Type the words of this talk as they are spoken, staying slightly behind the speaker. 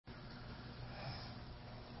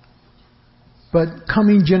But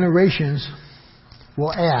coming generations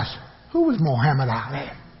will ask, who was Muhammad Ali?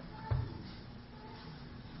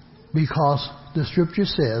 Because the scripture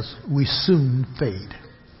says we soon fade.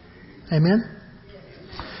 Amen?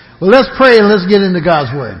 Well, let's pray and let's get into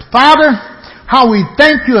God's Word. Father, how we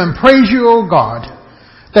thank you and praise you, O God,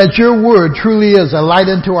 that your Word truly is a light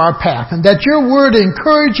unto our path, and that your Word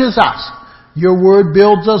encourages us. Your Word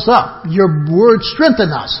builds us up. Your Word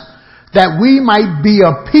strengthens us, that we might be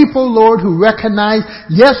a people, Lord, who recognize,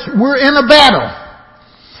 yes, we're in a battle.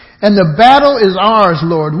 And the battle is ours,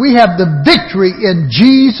 Lord. We have the victory in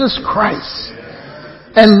Jesus Christ.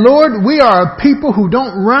 And Lord, we are a people who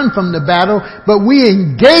don't run from the battle, but we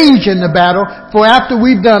engage in the battle. For after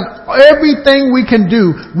we've done everything we can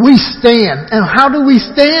do, we stand. And how do we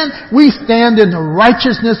stand? We stand in the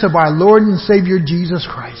righteousness of our Lord and Savior Jesus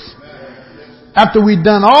Christ. After we've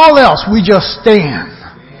done all else, we just stand.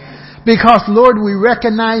 Because Lord, we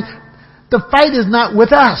recognize the fight is not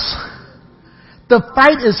with us. The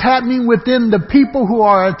fight is happening within the people who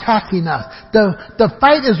are attacking us. The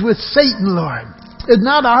fight is with Satan, Lord. It's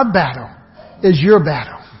not our battle. It's your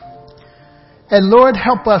battle. And Lord,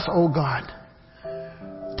 help us, oh God,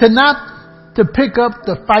 to pick up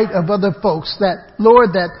the fight of other folks that,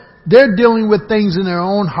 Lord, that they're dealing with things in their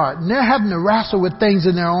own heart. And they're having to wrestle with things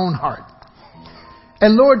in their own heart.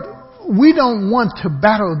 And Lord, we don't want to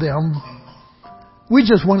battle them. We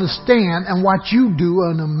just want to stand and watch you do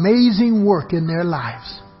an amazing work in their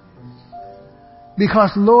lives.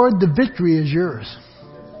 Because, Lord, the victory is yours.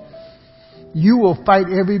 You will fight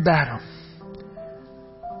every battle.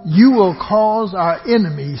 You will cause our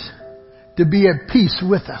enemies to be at peace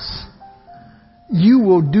with us. You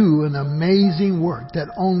will do an amazing work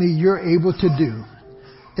that only you're able to do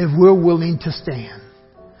if we're willing to stand.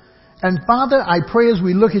 And Father, I pray as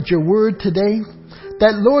we look at your word today,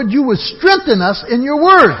 that Lord, you would strengthen us in your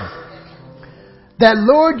word. That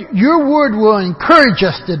Lord, your word will encourage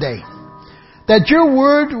us today. That your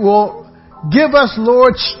word will give us,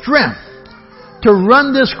 Lord, strength to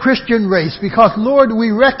run this Christian race. Because Lord, we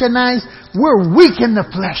recognize we're weak in the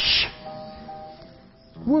flesh.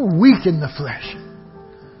 We're weak in the flesh.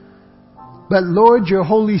 But Lord, your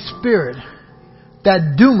Holy Spirit,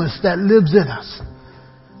 that dunamis that lives in us,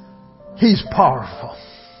 he's powerful.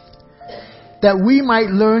 That we might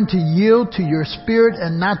learn to yield to your Spirit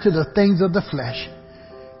and not to the things of the flesh.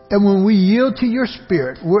 And when we yield to your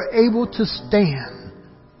Spirit, we're able to stand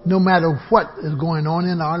no matter what is going on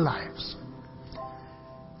in our lives.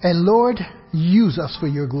 And Lord, use us for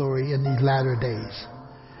your glory in these latter days.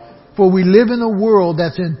 For we live in a world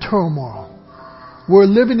that's in turmoil. We're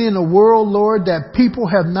living in a world, Lord, that people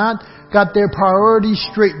have not got their priorities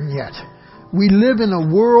straightened yet. We live in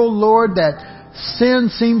a world, Lord, that sin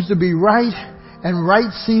seems to be right and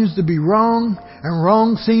right seems to be wrong and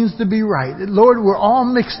wrong seems to be right. Lord, we're all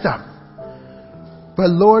mixed up. But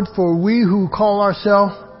Lord, for we who call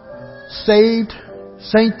ourselves saved,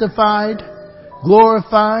 sanctified,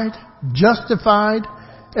 glorified, justified,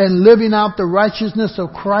 and living out the righteousness of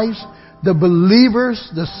Christ, the believers,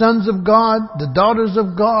 the sons of God, the daughters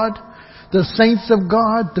of God, the saints of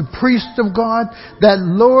God, the priests of God, that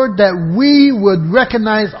Lord, that we would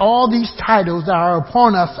recognize all these titles that are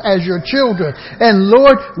upon us as your children. And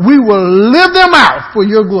Lord, we will live them out for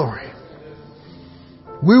your glory.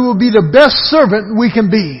 We will be the best servant we can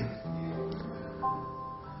be.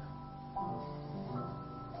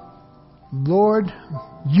 Lord,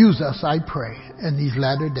 use us, I pray, in these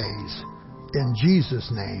latter days. In Jesus'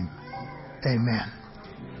 name, amen.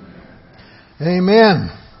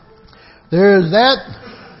 Amen. There is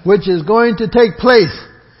that which is going to take place.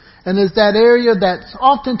 And it's that area that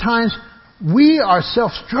oftentimes we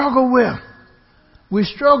ourselves struggle with. We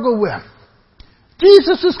struggle with.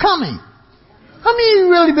 Jesus is coming. How many of you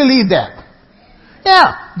really believe that?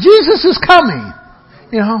 Yeah, Jesus is coming.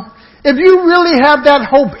 You know, if you really have that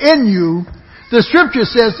hope in you, the scripture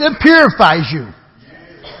says it purifies you.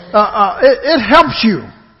 It helps you.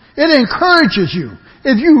 It encourages you.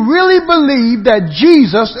 If you really believe that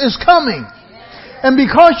Jesus is coming. And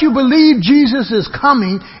because you believe Jesus is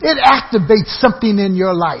coming, it activates something in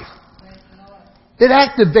your life. It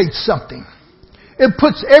activates something. It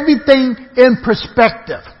puts everything in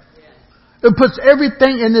perspective. It puts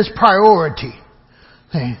everything in its priority.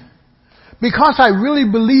 Because I really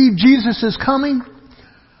believe Jesus is coming,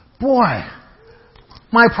 boy,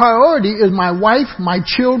 my priority is my wife, my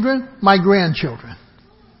children, my grandchildren.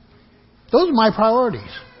 Those are my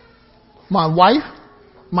priorities. My wife,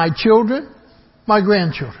 my children, my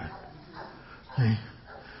grandchildren.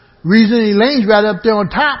 Reason Elaine's right up there on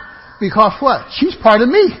top, because what? She's part of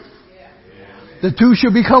me. The two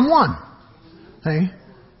should become one.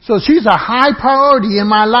 So she's a high priority in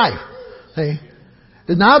my life. See?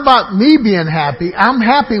 It's not about me being happy. I'm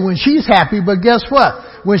happy when she's happy, but guess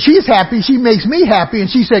what? When she's happy, she makes me happy, and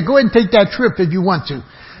she said, go ahead and take that trip if you want to.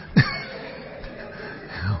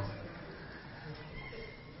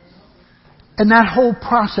 And that whole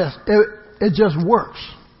process, it just works.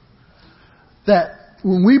 That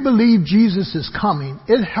when we believe Jesus is coming,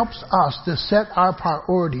 it helps us to set our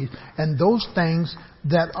priorities and those things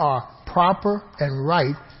that are proper and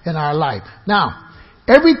right in our life. Now,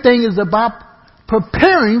 everything is about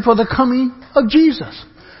preparing for the coming of Jesus.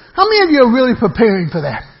 How many of you are really preparing for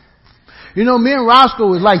that? You know, me and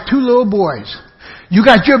Roscoe was like two little boys. You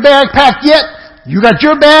got your bag packed yet? You got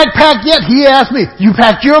your bag packed yet? He asked me, you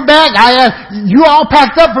packed your bag? I asked, you all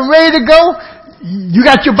packed up and ready to go? You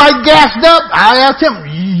got your bike gassed up? I asked him,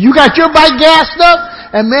 you got your bike gassed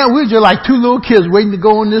up? And man, we were just like two little kids waiting to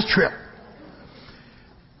go on this trip.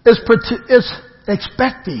 It's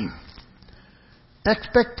expecting.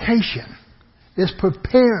 Expectation. It's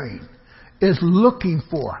preparing. It's looking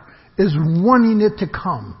for. It's wanting it to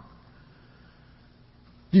come.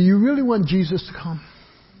 Do you really want Jesus to come?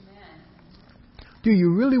 Do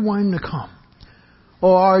you really want him to come?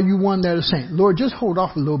 Or are you one that is saying, Lord, just hold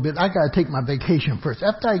off a little bit. I got to take my vacation first.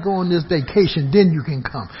 After I go on this vacation, then you can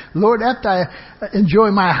come. Lord, after I enjoy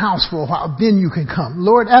my house for a while, then you can come.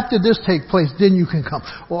 Lord, after this takes place, then you can come.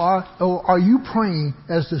 Or are you praying,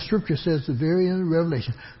 as the scripture says at the very end of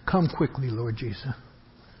Revelation, come quickly, Lord Jesus.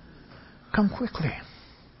 Come quickly.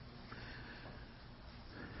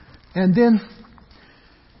 And then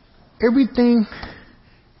everything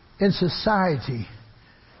in society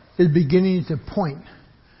is beginning to point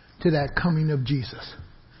to that coming of Jesus.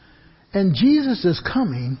 And Jesus is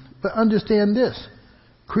coming, but understand this.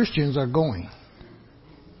 Christians are going.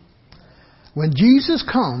 When Jesus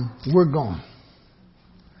comes, we're gone.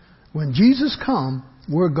 When Jesus comes,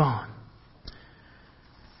 we're gone.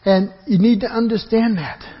 And you need to understand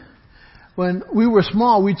that. When we were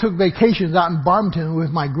small, we took vacations out in Barberton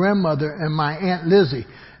with my grandmother and my Aunt Lizzie.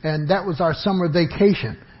 And that was our summer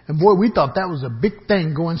vacation. And boy, we thought that was a big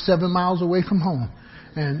thing, going 7 miles away from home.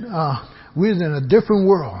 And we was in a different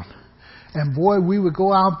world. And boy, we would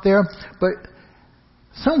go out there. But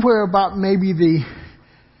somewhere about maybe the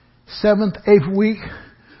 7th, 8th week,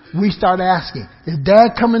 we start asking, is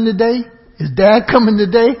Dad coming today? Is Dad coming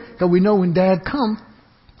today? Because we know when Dad comes,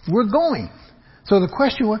 we're going. So the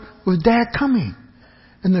question was Dad coming?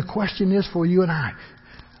 And the question is for you and I,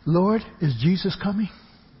 Lord, is Jesus coming?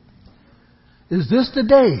 Is this the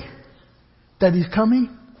day that he's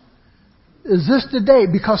coming? Is this the day?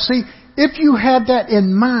 Because see, if you have that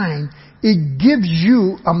in mind, it gives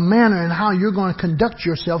you a manner in how you're going to conduct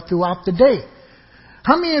yourself throughout the day.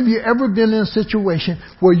 How many of you ever been in a situation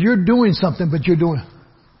where you're doing something, but you're doing,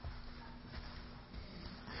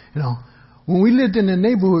 when we lived in the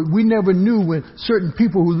neighborhood, we never knew when certain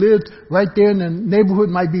people who lived right there in the neighborhood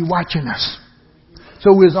might be watching us.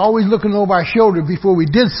 So we was always looking over our shoulder before we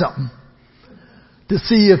did something to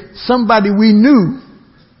see if somebody we knew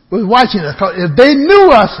was watching us. 'Cause if they knew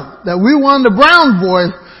us, that we were one of the Brown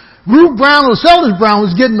boys, Ruth Brown or Sellers Brown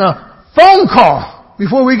was getting a phone call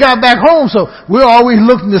before we got back home. So we're always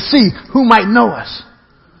looking to see who might know us.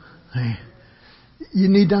 You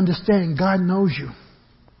need to understand God knows you.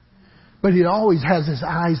 But he always has his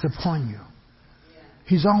eyes upon you.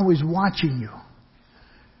 He's always watching you.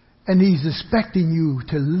 And he's expecting you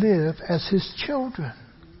to live as his children.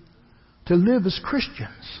 To live as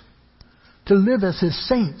Christians. To live as his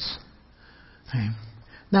saints.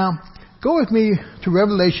 Now, go with me to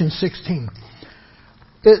Revelation 16.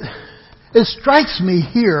 It strikes me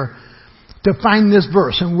here to find this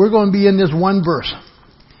verse. And we're going to be in this one verse.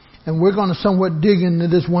 And we're going to somewhat dig into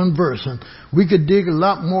this one verse. And we could dig a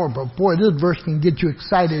lot more, but boy, this verse can get you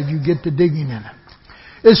excited if you get to digging in it.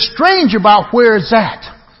 It's strange about where it's at.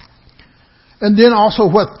 And then also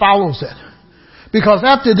what follows it. Because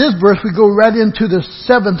after this verse, we go right into the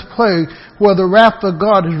 7th plague, where the wrath of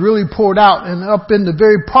God is really poured out. And up in the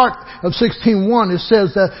very part of 16:1, it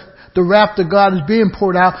says that the wrath of God is being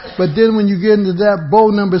poured out. But then when you get into that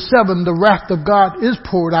bowl number 7, the wrath of God is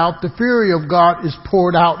poured out. The fury of God is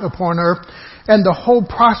poured out upon earth. And the whole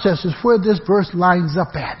process is where this verse lines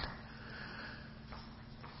up at.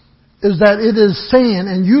 Is that it is saying,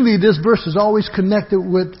 and usually this verse is always connected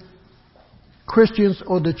with Christians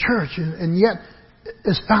or the church, and yet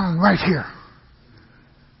it's found right here.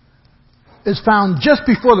 It's found just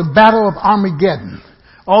before the Battle of Armageddon.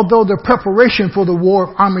 Although the preparation for the war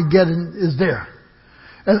of Armageddon is there.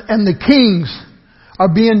 And the kings are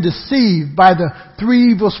being deceived by the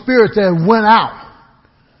 3 evil spirits that went out.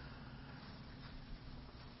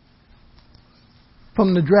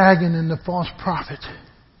 from the dragon and the false prophet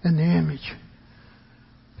and the image.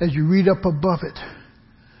 As you read up above it,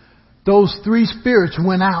 those three spirits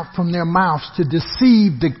went out from their mouths to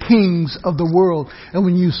deceive the kings of the world. And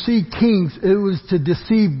when you see kings, it was to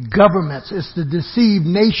deceive governments. It's to deceive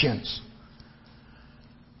nations.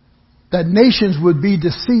 That nations would be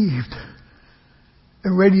deceived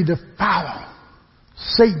and ready to follow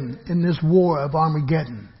Satan in this war of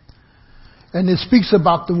Armageddon. And it speaks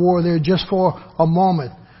about the war there just for a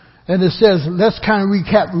moment. And it says, let's kind of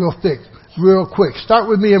recap real quick. Start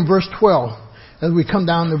with me in verse 12 as we come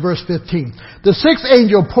down to verse 15. The sixth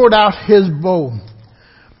angel poured out his bowl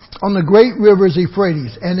on the great rivers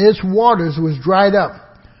Euphrates, and its waters was dried up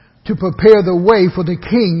to prepare the way for the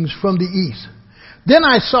kings from the east. Then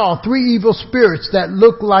I saw three evil spirits that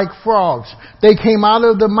looked like frogs. They came out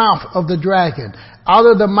of the mouth of the dragon, out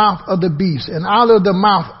of the mouth of the beast, and out of the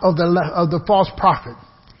mouth of the false prophet.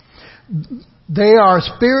 They are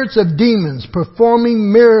spirits of demons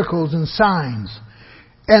performing miracles and signs.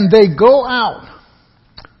 And they go out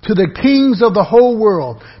to the kings of the whole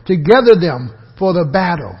world to gather them for the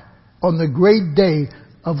battle on the great day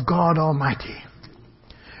of God Almighty.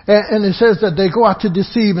 And it says that they go out to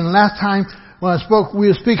deceive. And last time when I spoke, we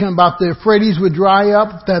were speaking about the Euphrates would dry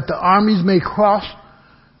up, that the armies may cross.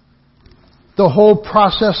 The whole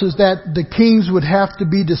process is that the kings would have to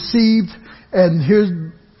be deceived. And here's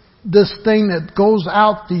this thing that goes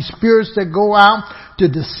out, these spirits that go out to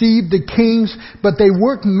deceive the kings, but they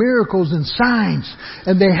work miracles and signs.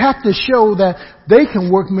 And they have to show that they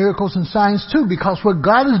can work miracles and signs too, because what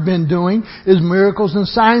God has been doing is miracles and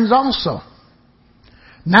signs also.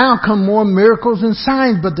 Now come more miracles and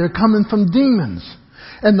signs, but they're coming from demons.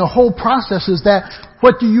 And the whole process is that,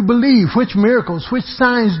 what do you believe? Which miracles, which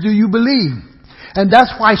signs do you believe? And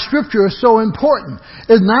that's why Scripture is so important.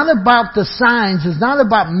 It's not about the signs. It's not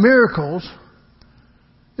about miracles.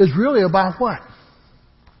 It's really about what?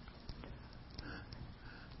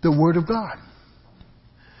 The Word of God.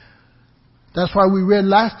 That's why we read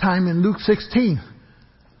last time in Luke 16,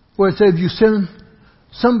 where it says, you send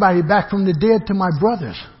somebody back from the dead to my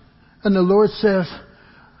brothers. And the Lord says,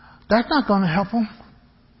 that's not going to help them.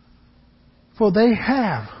 For they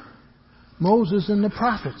have Moses and the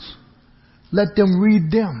prophets. Let them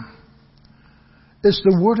read them. It's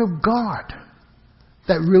the Word of God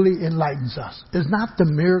that really enlightens us. It's not the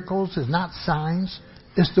miracles. It's not signs.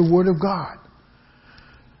 It's the Word of God.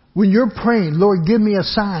 When you're praying, Lord, give me a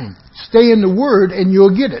sign. Stay in the Word and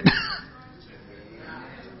you'll get it.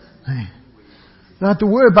 You don't have to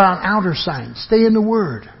worry about an outer sign. Stay in the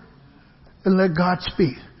Word and let God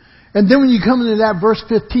speak. And then when you come into that verse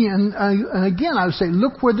 15, and again I would say,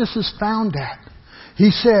 look where this is found at.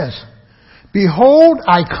 He says, behold,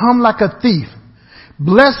 I come like a thief.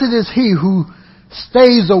 Blessed is he who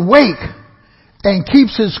stays awake and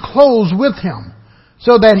keeps his clothes with him,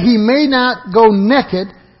 so that he may not go naked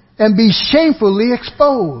and be shamefully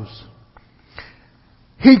exposed.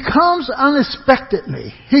 He comes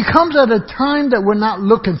unexpectedly. He comes at a time that we're not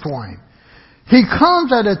looking for him. He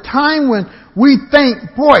comes at a time when we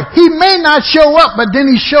think, boy, he may not show up, but then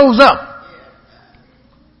he shows up.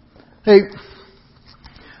 Hey,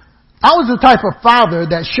 I was the type of father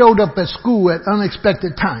that showed up at school at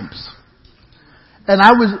unexpected times. And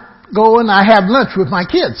I would go and I have lunch with my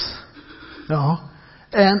kids. You know,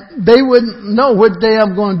 and they wouldn't know what day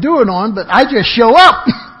I'm going to do it on, but I just show up.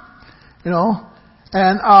 You know,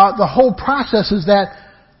 and the whole process is that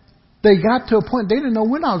they got to a point they didn't know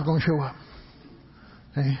when I was going to show up.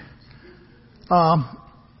 Okay.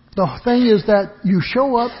 The thing is that you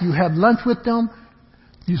show up, you have lunch with them,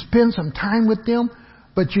 you spend some time with them,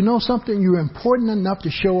 but you know something? You're important enough to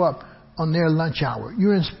show up on their lunch hour.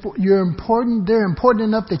 You're important. They're important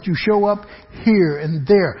enough that you show up here and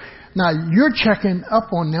there. Now you're checking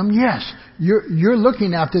up on them. Yes. You're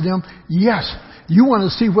looking after them. Yes. You want to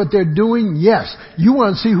see what they're doing? Yes. You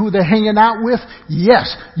want to see who they're hanging out with?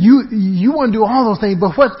 Yes. You want to do all those things,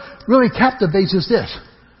 but what really captivates is this.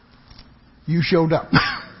 You showed up.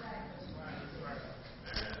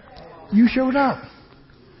 You showed up.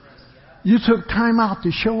 You took time out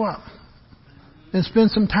to show up and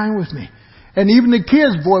spend some time with me. And even the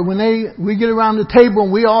kids, boy, when we get around the table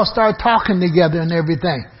and we all start talking together and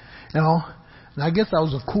everything, you know, and I guess I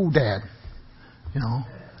was a cool dad, you know,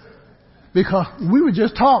 because we would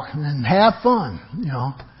just talk and have fun, you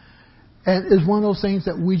know, and it's one of those things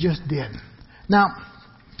that we just did. Now,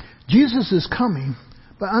 Jesus is coming,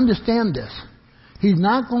 but understand this. He's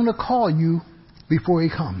not going to call you before he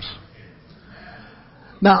comes.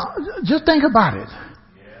 Now, just think about it.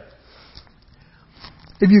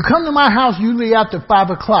 If you come to my house usually after 5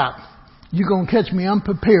 o'clock, you're going to catch me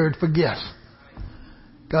unprepared for guests.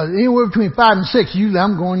 Because anywhere between 5 and 6, usually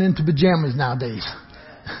I'm going into pajamas nowadays.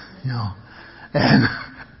 And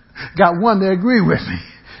got one that agree with me.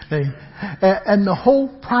 And the whole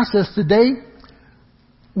process today,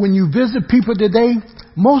 when you visit people today,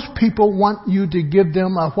 most people want you to give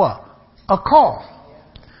them a what? A call.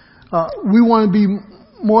 We want to be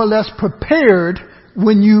more or less prepared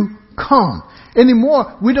when you come.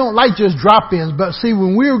 Anymore, we don't like just drop-ins. But see,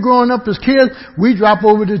 when we were growing up as kids, we drop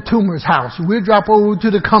over to Toomer's house. We drop over to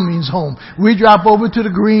the Cummings home. We drop over to the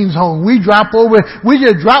Greens home. We just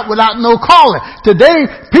drop without no calling. Today,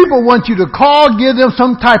 people want you to call, give them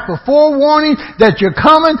some type of forewarning that you're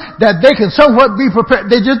coming, that they can somewhat be prepared.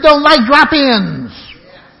 They just don't like drop-ins.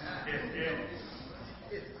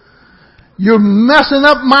 You're messing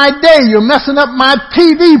up my day. You're messing up my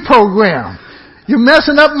TV program. You're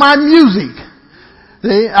messing up my music.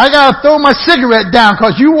 See, I gotta throw my cigarette down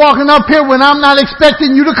because you walking up here when I'm not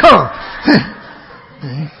expecting you to come.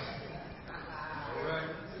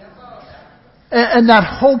 And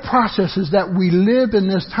that whole process is that we live in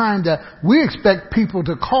this time that we expect people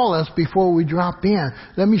to call us before we drop in.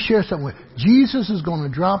 Let me share something with you. Jesus is going to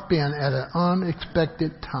drop in at an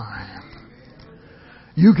unexpected time.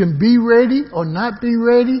 You can be ready or not be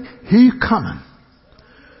ready. He's coming.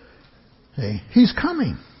 See, he's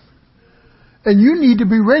coming. And you need to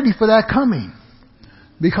be ready for that coming.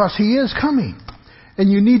 Because he is coming.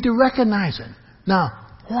 And you need to recognize it. Now,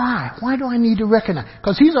 why? Why do I need to recognize?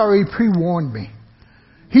 Because he's already pre-warned me.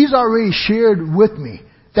 He's already shared with me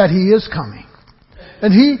that he is coming.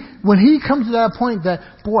 And when he comes to that point that,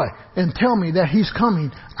 and tell me that he's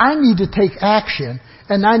coming, I need to take action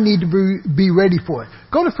and I need to be ready for it.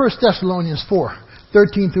 Go to 1 Thessalonians 4,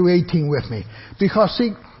 13 through 18 with me. Because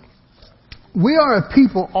see, we are a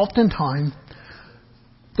people oftentimes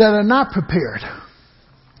that are not prepared.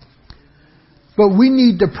 But we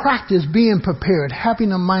need to practice being prepared,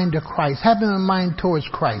 having a mind to Christ, having a mind towards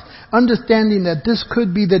Christ, understanding that this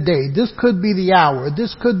could be the day, this could be the hour,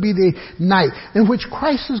 this could be the night in which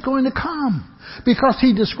Christ is going to come. Because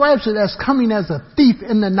he describes it as coming as a thief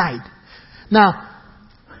in the night. Now,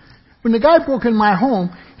 when the guy broke in my home,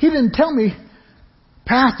 he didn't tell me,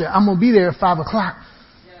 Pastor, I'm going to be there at 5 o'clock.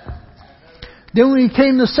 Then when he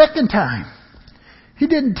came the second time, he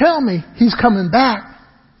didn't tell me he's coming back.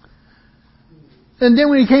 And then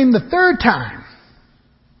when he came the third time,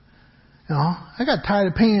 I got tired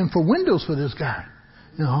of paying for windows for this guy,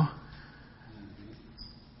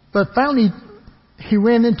 But finally, he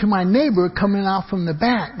ran into my neighbor coming out from the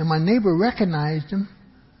back, and my neighbor recognized him.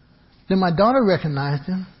 Then my daughter recognized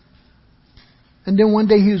him. And then one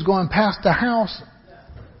day he was going past the house,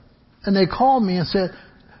 and they called me and said,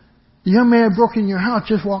 the young man broke in your house,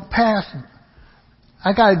 just walked past.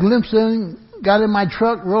 I got a glimpse of him, got in my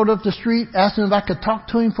truck, rode up the street, asked him if I could talk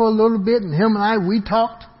to him for a little bit, and him and we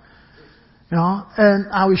talked. And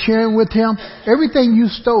I was sharing with him, everything you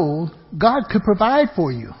stole, God could provide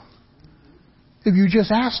for you. If you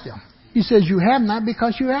just asked him. He says you have not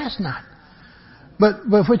because you ask not. But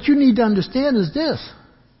what you need to understand is this.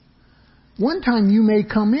 One time you may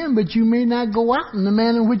come in, but you may not go out in the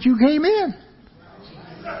manner in which you came in.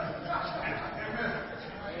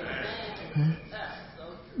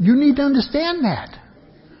 You need to understand that.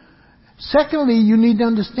 Secondly, you need to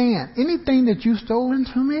understand anything that you've stolen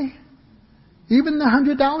from me, even the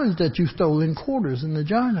 $100 that you stole in quarters in the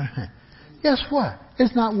jar, guess what?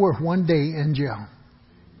 It's not worth one day in jail.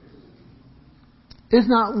 It's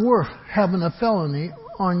not worth having a felony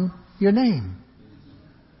on your name.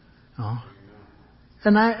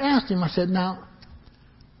 And I asked him, I said, now,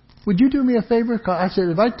 would you do me a favor? I said,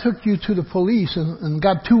 if I took you to the police and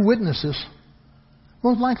got 2 witnesses,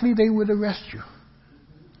 most likely they would arrest you.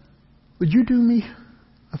 Would you do me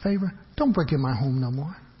a favor? Don't break in my home no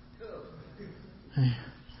more.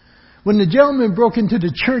 When the gentleman broke into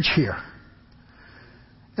the church here,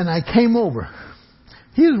 and I came over,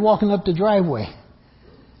 he was walking up the driveway.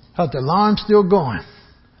 Thought the alarm's still going.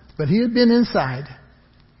 But he had been inside.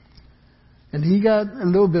 And he got a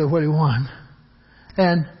little bit of what he wanted.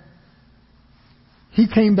 And he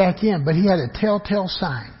came back in, but he had a telltale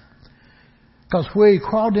sign. Because where he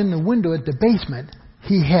crawled in the window at the basement,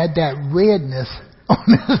 he had that redness on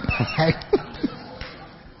his back.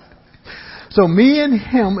 So me and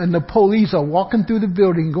him and the police are walking through the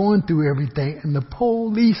building, going through everything, and the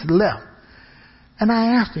police left. And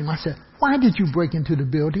I asked him, I said, why did you break into the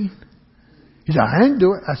building? He said, I didn't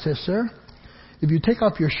do it. I said, sir, if you take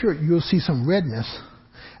off your shirt, you'll see some redness.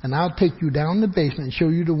 And I'll take you down the basement and show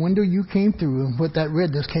you the window you came through and what that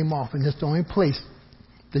redness came off. And it's the only place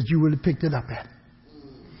that you would have picked it up at.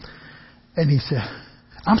 And he said,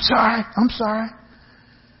 I'm sorry.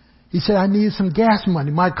 He said, I need some gas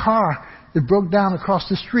money. My car is broke down across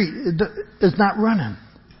the street. It's not running.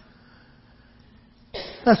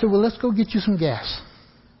 I said, well, let's go get you some gas.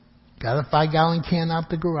 Got a 5-gallon can out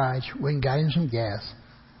the garage. Went and got him some gas.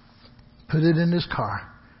 Put it in his car.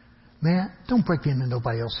 Man, don't break into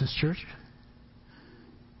nobody else's church.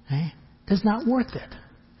 Hey? It's not worth it.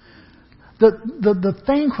 The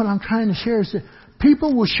thing what I'm trying to share is that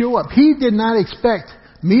people will show up. He did not expect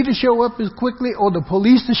me to show up as quickly or the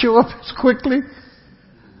police to show up as quickly,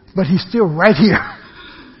 but he's still right here.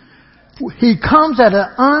 He comes at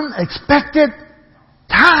an unexpected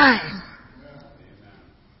time.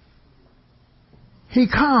 He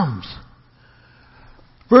comes.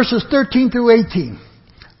 Verses 13 through 18.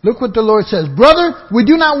 Look what the Lord says. Brother, we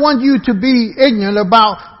do not want you to be ignorant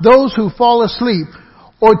about those who fall asleep,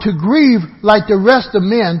 or to grieve like the rest of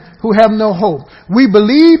men who have no hope. We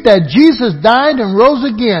believe that Jesus died and rose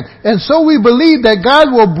again, and so we believe that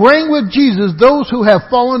God will bring with Jesus those who have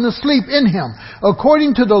fallen asleep in Him.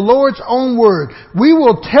 According to the Lord's own word, we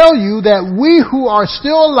will tell you that we who are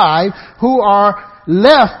still alive, who are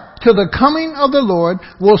left to the coming of the Lord,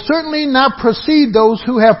 will certainly not precede those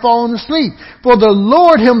who have fallen asleep. For the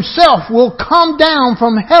Lord Himself will come down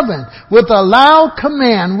from heaven with a loud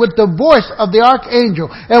command, with the voice of the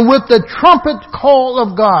archangel, and with the trumpet call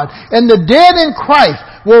of God. And the dead in Christ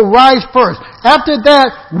will rise first. After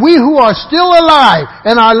that, we who are still alive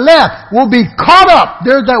and are left will be caught up.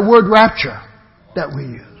 There's that word rapture that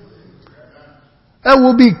we use. That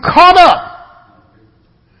will be caught up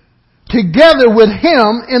together with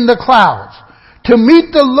Him in the clouds, to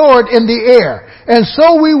meet the Lord in the air. And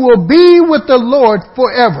so we will be with the Lord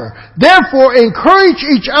forever. Therefore, encourage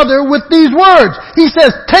each other with these words. He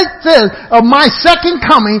says, take this of my second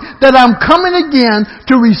coming, that I'm coming again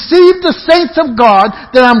to receive the saints of God,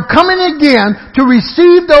 that I'm coming again to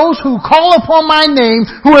receive those who call upon my name,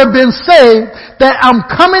 who have been saved, that I'm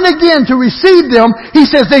coming again to receive them. He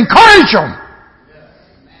says, encourage them.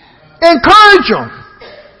 Encourage them.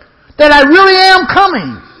 That I really am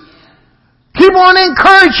coming. Keep on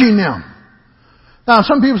encouraging them. Now,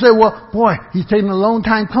 some people say, well, boy, he's taking a long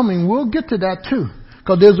time coming. We'll get to that too.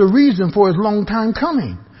 Because there's a reason for his long time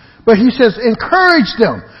coming. But he says, encourage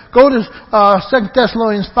them. Go to 2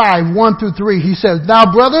 Thessalonians 5, 1 through 3. He says, now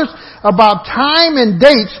brothers, about time and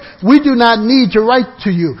dates, we do not need to write to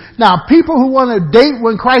you. Now, people who want to date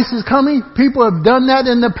when Christ is coming, people have done that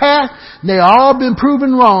in the past. They all been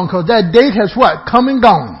proven wrong, because that date has what? Come and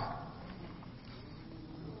gone.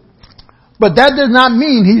 But that does not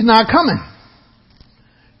mean He's not coming.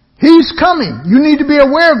 He's coming. You need to be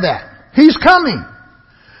aware of that. He's coming.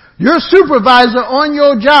 Your supervisor on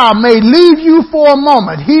your job may leave you for a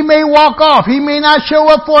moment. He may walk off. He may not show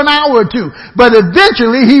up for an hour or two. But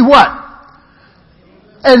eventually he what?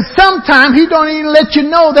 And sometimes he don't even let you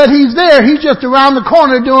know that he's there. He's just around the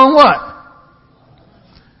corner doing what?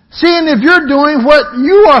 Seeing if you're doing what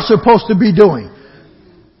you are supposed to be doing.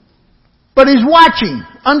 But He's watching.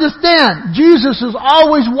 Understand, Jesus is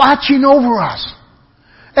always watching over us.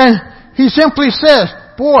 And He simply says,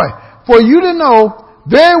 boy, for you to know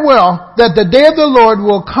very well that the day of the Lord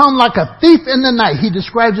will come like a thief in the night. He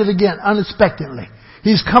describes it again, unexpectedly.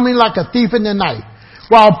 He's coming like a thief in the night.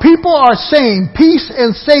 While people are saying peace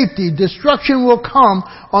and safety, destruction will come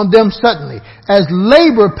on them suddenly, as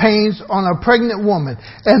labor pains on a pregnant woman,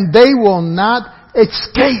 and they will not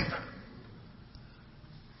escape.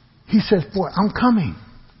 He says, boy, I'm coming.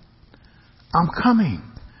 I'm coming.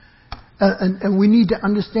 And we need to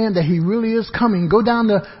understand that He really is coming. Go down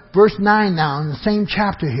to verse 9 now in the same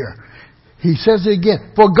chapter here. He says it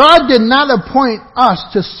again. For God did not appoint us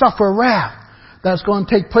to suffer wrath. That's going to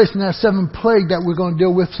take place in that 7th plague that we're going to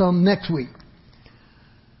deal with some next week.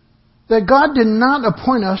 That God did not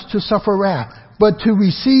appoint us to suffer wrath, but to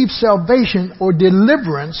receive salvation or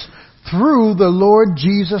deliverance through the Lord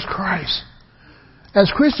Jesus Christ. As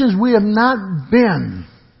Christians, we have not been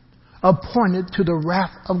appointed to the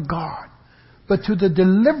wrath of God, but to the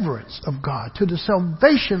deliverance of God, to the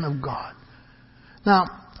salvation of God. Now,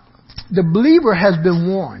 the believer has been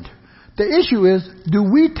warned. The issue is, do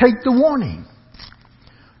we take the warning?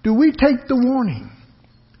 Do we take the warning?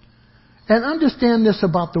 And understand this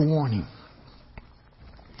about the warning.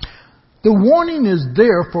 The warning is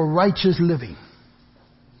there for righteous living.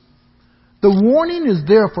 The warning is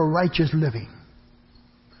there for righteous living.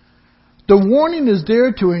 The warning is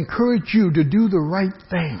there to encourage you to do the right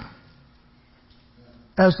thing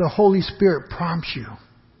as the Holy Spirit prompts you.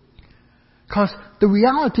 Because the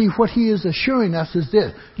reality, what He is assuring us is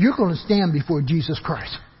this. You're going to stand before Jesus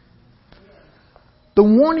Christ. The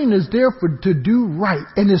warning is there to do right.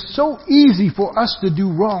 And it's so easy for us to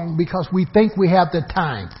do wrong because we think we have the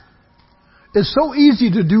time. It's so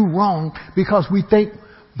easy to do wrong because we think,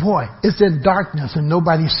 boy, it's in darkness and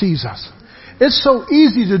nobody sees us. It's so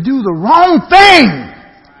easy to do the wrong thing.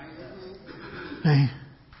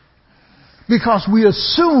 Because we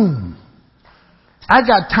assume I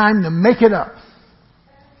got time to make it up.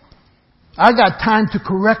 I got time to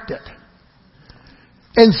correct it.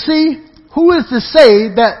 And see, who is to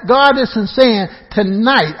say that God isn't saying,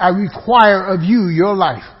 tonight I require of you your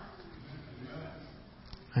life?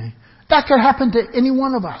 That could happen to any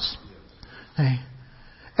one of us.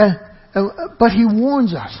 But he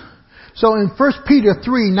warns us. So in 1 Peter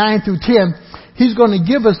 3, 9 through 10, he's going to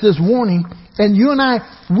give us this warning. And you and I,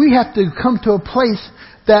 we have to come to a place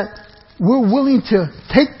that we're willing to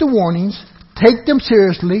take the warnings, take them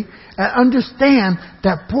seriously, and understand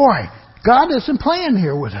that, boy, God isn't playing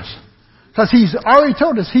here with us. Because he's already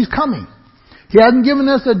told us he's coming. He hasn't given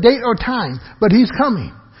us a date or time, but he's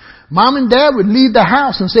coming. Mom and Dad would leave the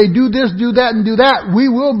house and say, do this, do that, and do that. We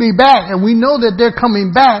will be back. And we know that they're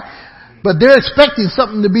coming back, but they're expecting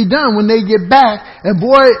something to be done when they get back. And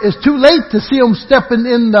boy, it's too late to see them stepping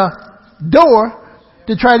in the door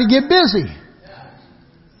to try to get busy.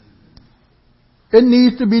 It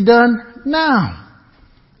needs to be done now.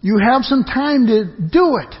 You have some time to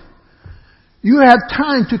do it. You have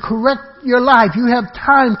time to correct your life. You have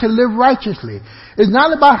time to live righteously. It's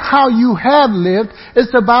not about how you have lived.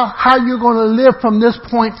 It's about how you're going to live from this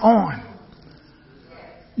point on.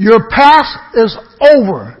 Your past is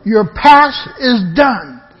over. Your past is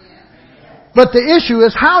done. But the issue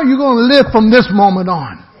is, how are you going to live from this moment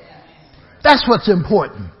on? That's what's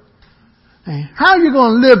important. How are you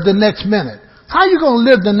going to live the next minute? How are you going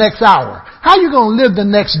to live the next hour? How are you going to live the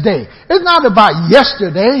next day? It's not about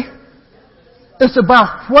yesterday. It's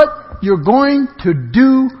about what you're going to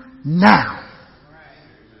do now.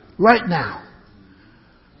 Right now.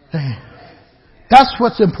 That's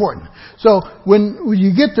what's important. So when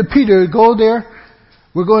you get to Peter, go there.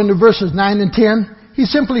 We're going to verses 9 and 10. He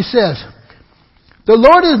simply says, the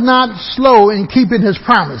Lord is not slow in keeping his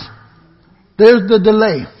promise. There's the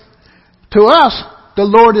delay. To us, the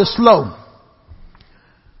Lord is slow.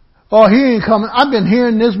 Oh, he ain't coming. I've been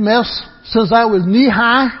hearing this mess since I was knee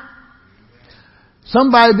high.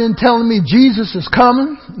 Somebody been telling me Jesus is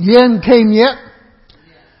coming. He hasn't came yet.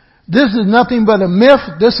 This is nothing but a myth.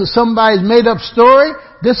 This is somebody's made up story.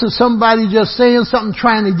 This is somebody just saying something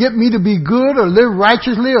trying to get me to be good or live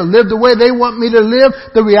righteously or live the way they want me to live.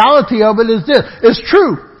 The reality of it is this. It's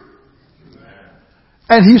true.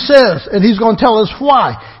 And he says, and he's going to tell us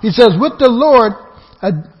why. He says, with the Lord,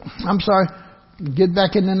 get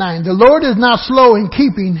back in the 9. The Lord is not slow in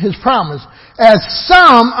keeping his promise, as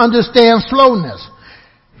some understand slowness.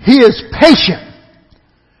 He is patient.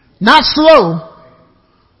 Not slow,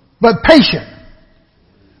 but patient.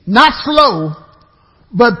 Not slow,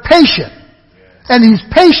 but patient. And he's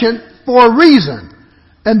patient for a reason.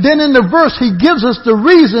 And then in the verse, he gives us the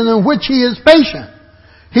reason in which he is patient.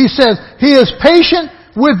 He says, he is patient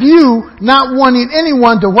with you, not wanting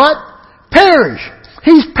anyone to what? Perish.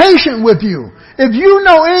 He's patient with you. If you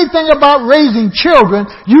know anything about raising children,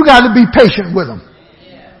 you got to be patient with them.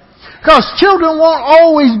 Because children won't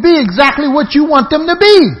always be exactly what you want them to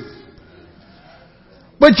be.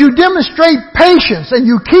 But you demonstrate patience and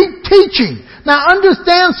you keep teaching. Now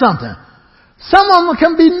understand something. Some of them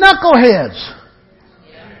can be knuckleheads.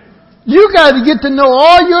 You got to get to know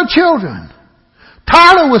all your children.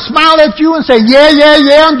 Tyler will smile at you and say, yeah,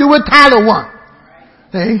 and do what Tyler wants.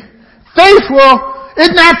 See? Faith will,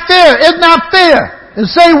 it's not fair. And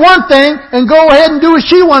say one thing and go ahead and do what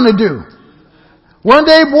she want to do. One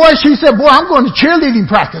day, she said, I'm going to cheerleading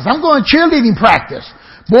practice.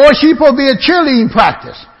 Boy, she's supposed to be at cheerleading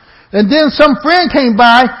practice. And then some friend came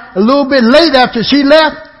by a little bit late after she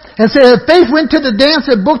left and said, "Has Faith went to the dance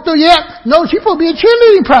at Bookstore yet?" "No, she's supposed to be at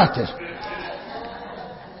cheerleading practice."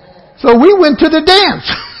 So we went to the dance.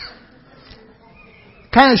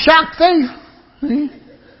 Kind of shocked Faith. See?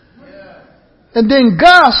 And then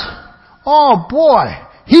Gus, oh boy,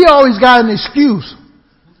 he always got an excuse.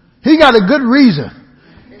 He got a good reason.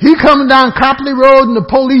 He coming down Copley Road and the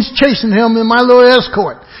police chasing him in my little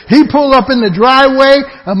escort. He pulled up in the driveway.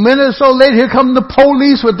 A minute or so later, here come the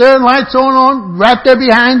police with their lights on, right there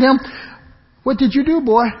behind him. "What did you do,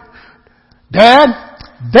 boy?" "Dad,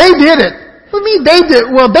 they did it." "What do you mean they did?"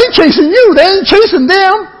 "Well, they chasing you. They ain't chasing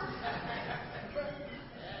them."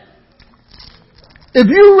 If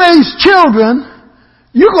you raise children,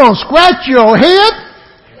 you're going to scratch your head.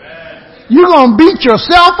 You're going to beat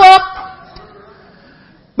yourself up.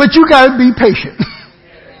 But you got to be patient.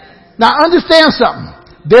 Now understand something.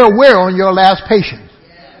 They'll wear on your last patience.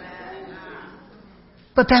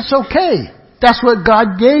 But that's okay. That's what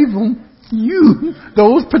God gave them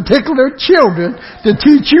those particular children, to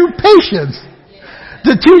teach you patience,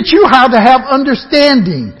 to teach you how to have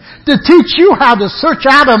understanding, to teach you how to search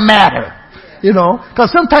out a matter. You know,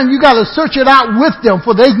 because sometimes you got to search it out with them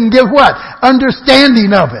for they can get what?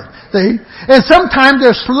 Understanding of it. See? And sometimes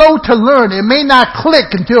they're slow to learn. It may not click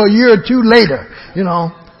until a year or two later. You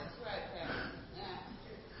know.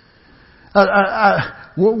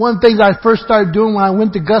 One thing I first started doing when I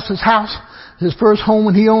went to Gus's house, his first home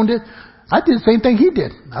when he owned it, I did the same thing he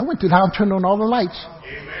did. I went to the house, turned on all the lights.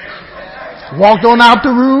 Walked on out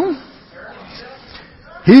the room.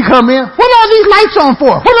 He come in, what are these lights on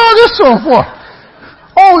for? What are this on for?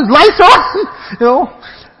 Oh, his lights on? You know,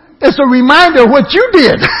 it's a reminder of what you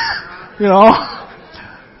did. You know,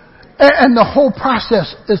 and the whole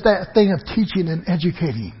process is that thing of teaching and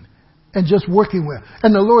educating and just working with.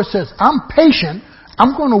 And the Lord says, I'm patient.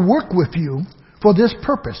 I'm going to work with you for this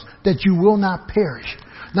purpose, that you will not perish.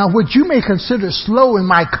 Now, what you may consider slow in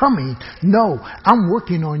my coming, no, I'm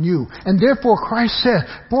working on you. And therefore Christ said,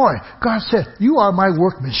 boy, God said, you are my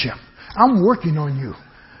workmanship. I'm working on you.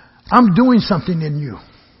 I'm doing something in you.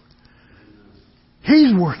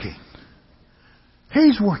 He's working.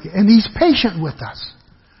 He's working. And He's patient with us.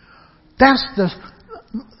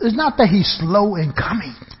 It's not that He's slow in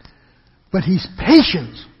coming, but He's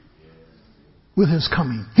patient with His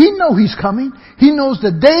coming. He knows He's coming. He knows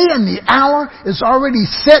the day and the hour is already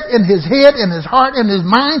set in His head and His heart and His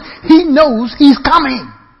mind. He knows He's coming.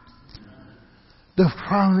 The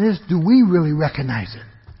problem is, do we really recognize it?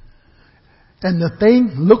 And the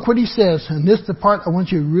thing, look what He says, and this is the part I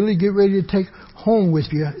want you to really get ready to take home with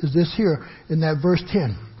you, is this here in that verse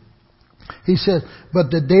 10. He says, but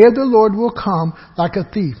the day of the Lord will come like a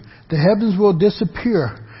thief. The heavens will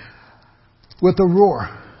disappear with a roar.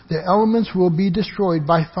 The elements will be destroyed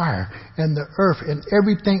by fire, and the earth and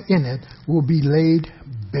everything in it will be laid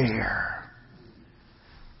bare.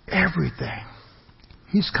 Everything.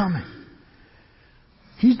 He's coming.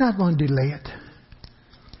 He's not going to delay it.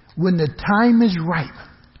 When the time is ripe,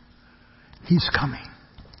 He's coming.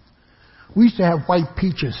 We used to have white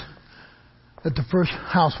peaches at the first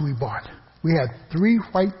house we bought. We had 3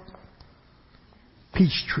 white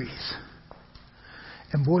peach trees.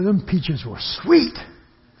 And boy, them peaches were sweet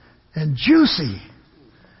and juicy.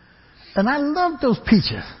 And I loved those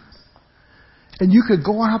peaches. And you could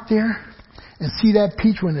go out there and see that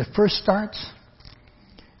peach when it first starts.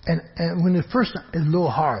 And when it first starts, it's a little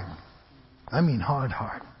hard. I mean hard.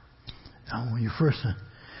 When you first,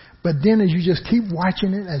 but then as you just keep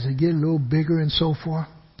watching it, as it get a little bigger and so forth,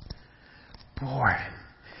 boy,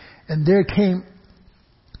 and there came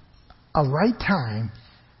a right time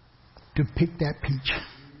to pick that peach.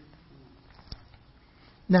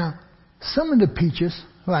 Now, some of the peaches,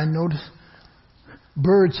 well, I noticed,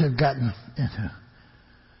 birds have gotten into.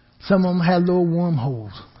 Some of them had little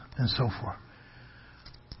wormholes and so forth.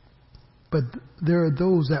 But there are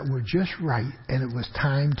those that were just right, and it was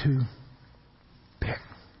time to pick.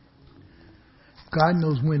 God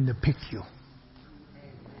knows when to pick you.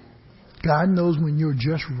 God knows when you're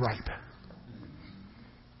just ripe.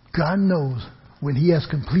 God knows when He has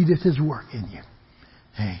completed His work in you.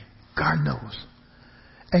 Hey, God knows.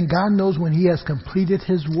 And God knows when He has completed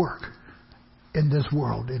His work in this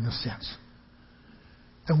world, in a sense.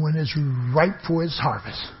 And when it's ripe for its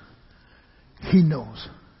harvest, He knows.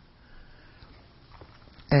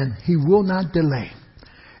 And He will not delay.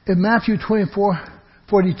 In Matthew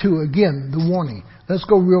 24:42, again, the warning. Let's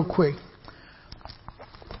go real quick.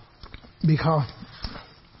 Because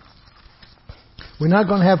we're not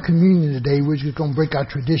going to have communion today. We're just going to break our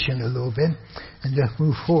tradition a little bit and just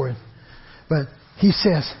move forward. But He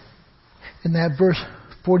says, in that verse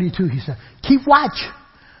 42, He said, keep watch.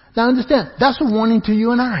 Now understand, that's a warning to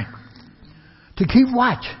you and I. To keep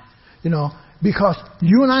watch. You know, because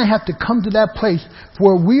you and I have to come to that place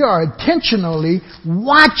where we are intentionally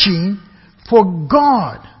watching for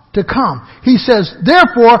God to come. He says,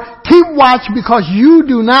 therefore, keep watch, because you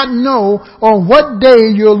do not know on what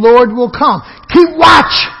day your Lord will come. Keep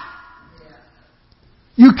watch.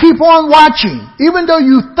 You keep on watching. Even though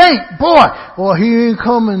you think, boy, well, He ain't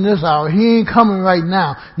coming this hour. He ain't coming right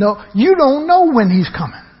now. No, you don't know when He's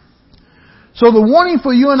coming. So the warning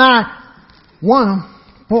for you and I, one,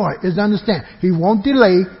 boy, is to understand, He won't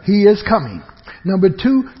delay. He is coming. Number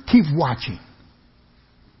 2, keep watching.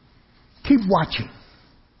 Keep watching.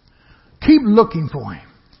 Keep looking for Him.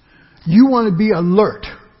 You want to be alert.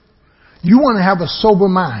 You want to have a sober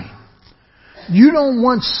mind. You don't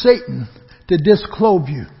want Satan to disclothe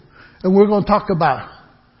you. And we're going to talk about it.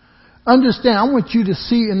 Understand, I want you to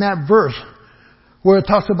see in that verse where it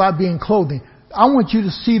talks about being clothing. I want you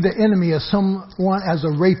to see the enemy as someone, as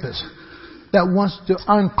a rapist that wants to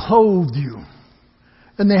unclothe you.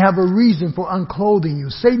 And they have a reason for unclothing you.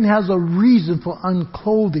 Satan has a reason for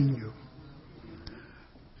unclothing you.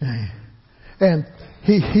 And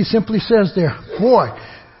he simply says there, boy,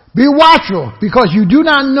 be watchful, because you do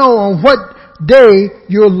not know on what day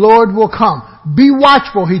your Lord will come. Be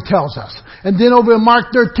watchful, he tells us. And then over in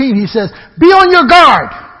Mark 13, he says, be on your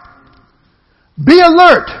guard. Be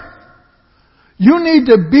alert. You need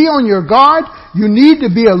to be on your guard. You need to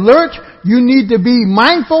be alert. You need to be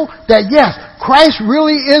mindful that yes, Christ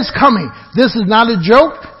really is coming. This is not a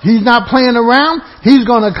joke. He's not playing around. He's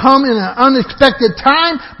going to come in an unexpected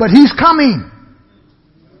time, but He's coming.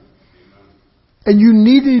 And you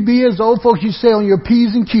need to be, as old folks used to say, on your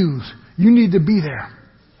P's and Q's. You need to be there.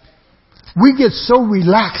 We get so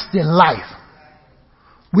relaxed in life.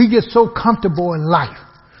 We get so comfortable in life.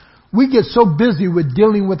 We get so busy with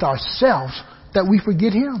dealing with ourselves that we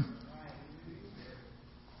forget Him.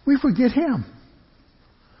 We forget Him.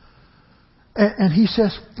 And He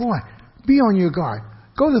says, boy, be on your guard.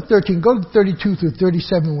 Go to 13, go to 32 through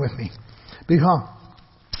 37 with me. Because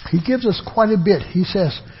He gives us quite a bit. He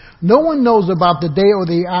says, no one knows about the day or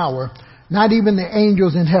the hour, not even the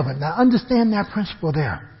angels in heaven. Now understand that principle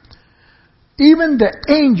there. Even the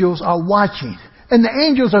angels are watching. And the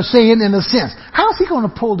angels are saying, in a sense, how is He going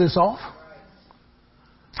to pull this off?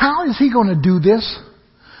 How is He going to do this?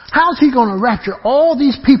 How is He going to rapture all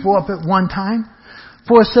these people up at one time?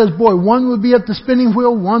 For it says, boy, one will be at the spinning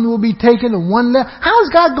wheel, one will be taken, and one left. How is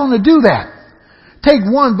God going to do that? Take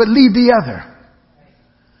one, but leave the other.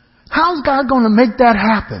 How is God going to make that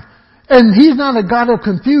happen? And He's not a God of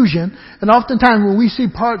confusion. And oftentimes when we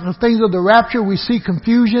see parts of things of the rapture, we see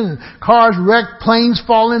confusion and cars wrecked, planes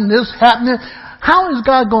falling, this happening. How is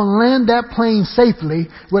God going to land that plane safely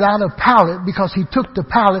without a pilot? Because He took the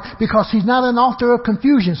pilot, because He's not an author of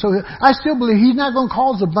confusion. So I still believe He's not going to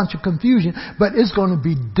cause a bunch of confusion, but it's going to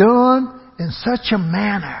be done in such a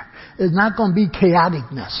manner. It's not going to be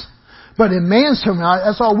chaoticness. But in man's terminology,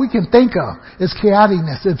 that's all we can think of is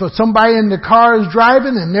chaoticness. If somebody in the car is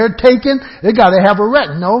driving and they're taken, they got to have a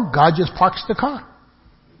wreck. No, God just parks the car.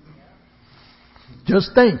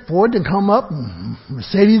 Just think, Ford didn't come up, and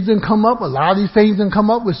Mercedes didn't come up, a lot of these things didn't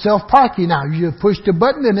come up with self-parking now. You just push the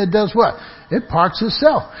button and it does what? It parks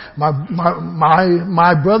itself.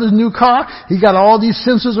 My brother's new car, he got all these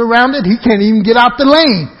sensors around it, he can't even get out the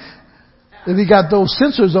lane. If he got those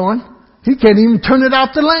sensors on, he can't even turn it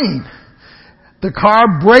out the lane. The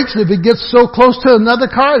car brakes, if it gets so close to another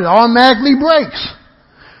car, it automatically brakes.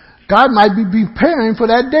 God might be preparing for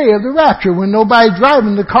that day of the rapture when nobody's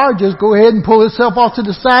driving the car. Just go ahead and pull itself off to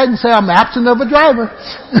the side and say, I'm absent of a driver.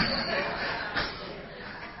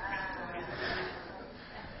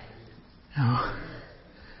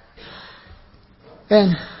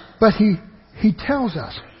 But he tells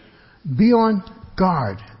us, be on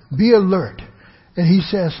guard, be alert. And He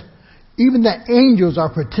says, even the angels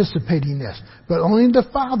are participating in this, but only the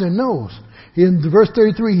Father knows. In verse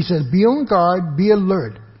 33, He says, be on guard, be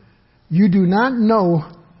alert. You do not know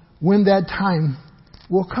when that time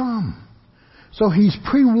will come. So He's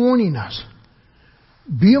pre-warning us.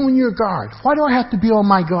 Be on your guard. Why do I have to be on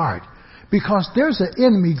my guard? Because there's an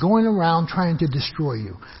enemy going around trying to destroy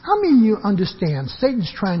you. How many of you understand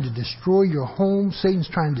Satan's trying to destroy your home? Satan's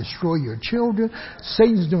trying to destroy your children.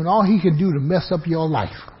 Satan's doing all he can do to mess up your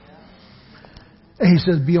life. And He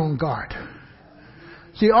says, be on guard.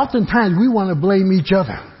 See, oftentimes we want to blame each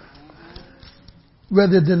other,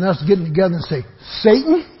 rather than us getting together and say,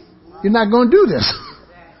 Satan, you're not going to do this.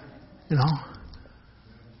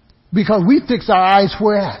 Because we fix our eyes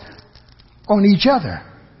where at? On each other.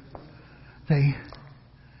 See?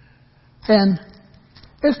 And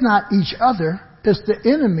it's not each other, it's the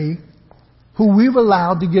enemy who we've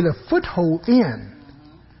allowed to get a foothold in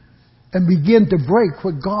and begin to break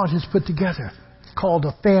what God has put together, called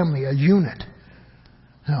a family, a unit.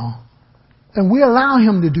 And we allow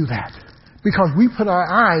him to do that. Because we put our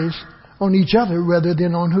eyes on each other rather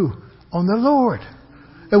than on who? On the Lord.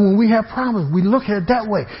 And when we have problems, we look at it that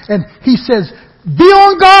way. And He says, be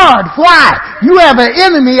on guard. Why? You have an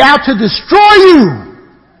enemy out to destroy you.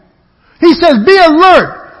 He says, be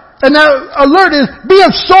alert. And alert is be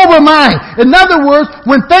of sober mind. In other words,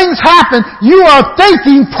 when things happen, you are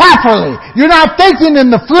thinking properly. You're not thinking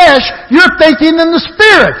in the flesh, you're thinking in the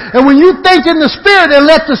Spirit. And when you think in the Spirit and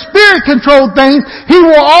let the Spirit control things, He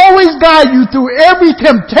will always guide you through every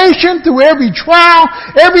temptation, through every trial,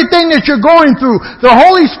 everything that you're going through. The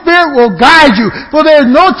Holy Spirit will guide you. For there is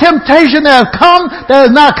no temptation that has come,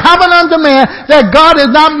 that is not common unto man, that God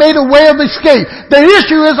has not made a way of escape. The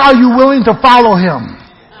issue is, are you willing to follow Him?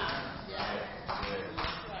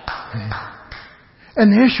 And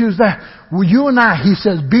the issue is that you and I, he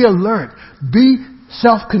says, be alert. Be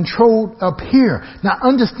self-controlled up here. Now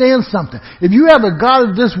understand something. If you have a God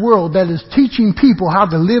of this world that is teaching people how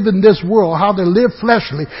to live in this world, how to live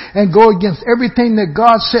fleshly and go against everything that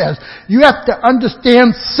God says, you have to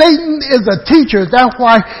understand Satan is a teacher. That's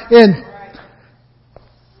why in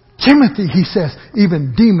Timothy he says,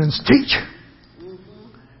 even demons teach.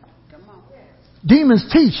 Demons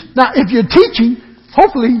teach. Now if you're teaching,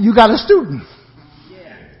 hopefully you got a student.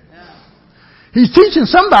 He's teaching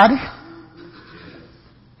somebody.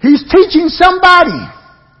 He's teaching somebody.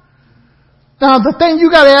 Now the thing you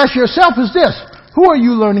got to ask yourself is this. Who are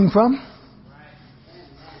you learning from?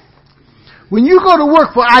 When you go to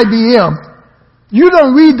work for IBM, you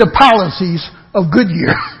don't read the policies of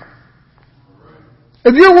Goodyear.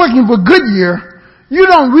 If you're working for Goodyear, you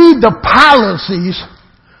don't read the policies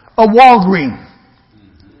of Walgreens.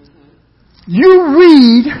 You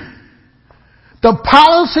read the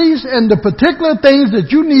policies and the particular things that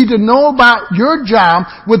you need to know about your job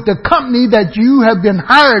with the company that you have been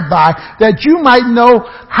hired by, that you might know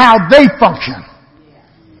how they function.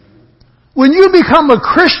 When you become a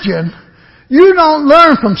Christian, you don't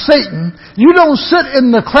learn from Satan. You don't sit in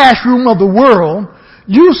the classroom of the world.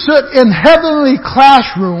 You sit in heavenly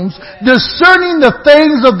classrooms discerning the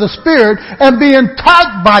things of the Spirit and being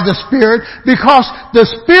taught by the Spirit, because the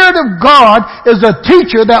Spirit of God is a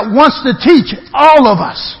teacher that wants to teach all of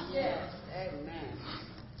us.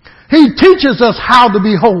 He teaches us how to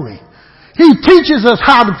be holy. He teaches us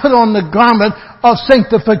how to put on the garment of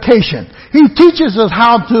sanctification. He teaches us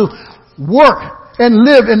how to work and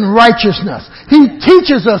live in righteousness. He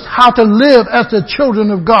teaches us how to live as the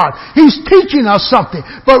children of God. He's teaching us something.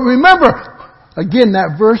 But remember, again,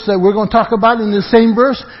 that verse that we're going to talk about in the same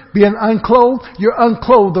verse, being unclothed, you're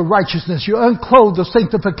unclothed of righteousness. You're unclothed of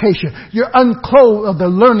sanctification. You're unclothed of the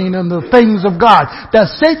learning and the things of God. That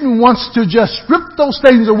Satan wants to just strip those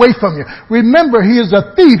things away from you. Remember, he is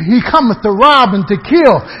a thief. He cometh to rob and to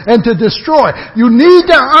kill and to destroy. You need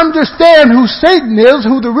to understand who Satan is,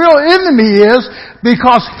 who the real enemy is,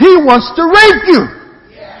 because he wants to rape you.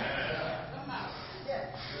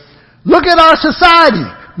 Look at our society.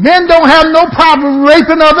 Men don't have no problem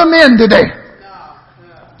raping other men today.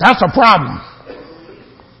 That's a problem.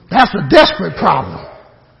 That's a desperate problem.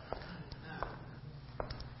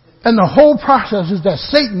 And the whole process is that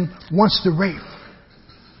Satan wants to rape.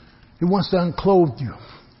 He wants to unclothe you.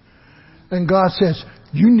 And God says,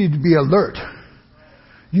 you need to be alert.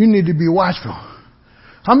 You need to be watchful.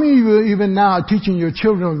 How many of you even now are teaching your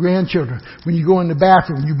children or grandchildren, when you go in the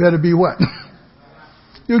bathroom, you better be what?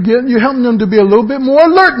 You're helping them to be a little bit more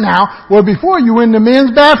alert now. Where before you were in the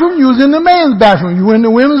men's bathroom, you was in the men's bathroom. You were in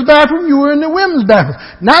the women's bathroom, you were in the women's bathroom.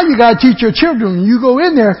 Now you gotta teach your children, when you go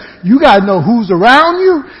in there, you gotta know who's around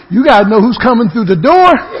you. You gotta know who's coming through the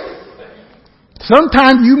door.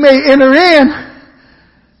 Sometimes you may enter in.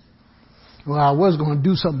 Well, I was going to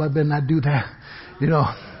do something, but I better not do that.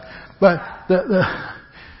 But the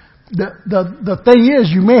thing is,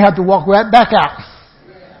 you may have to walk right back out.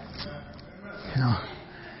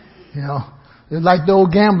 It's like the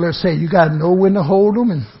old gamblers say, you got to know when to hold them,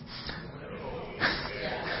 and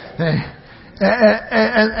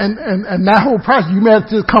that whole process, you may have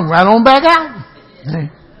to come right on back out,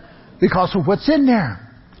 because of what's in there.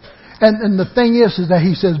 And the thing is that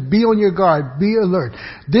he says, be on your guard, be alert.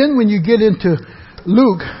 Then when you get into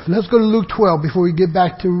Luke, let's go to Luke 12 before we get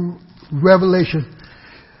back to Revelation.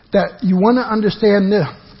 That you want to understand this.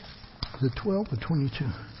 Is it 12 or 22?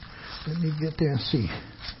 Let me get there and see.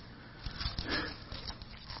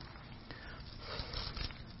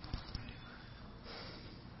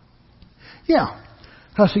 Yeah.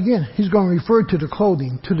 Because again, he's going to refer to the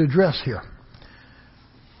clothing, to the dress here.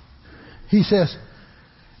 He says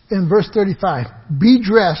in verse 35, be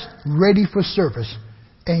dressed ready for service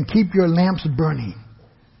and keep your lamps burning,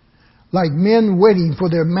 like men waiting for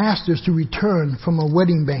their masters to return from a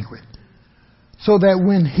wedding banquet, so that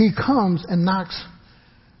when he comes and knocks,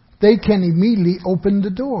 they can immediately open the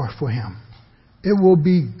door for him. It will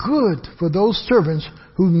be good for those servants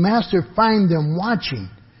whose master find them watching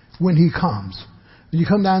when he comes. When you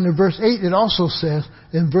come down to verse 8, it also says,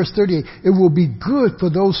 in verse 38, it will be good for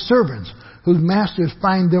those servants whose masters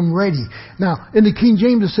find them ready. Now, in the King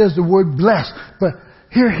James it says the word blessed, but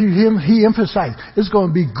here he emphasized, it's going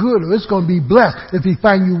to be good, or it's going to be blessed if he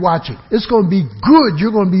find you watching. It's going to be good,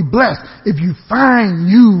 you're going to be blessed if you find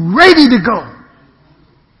you ready to go.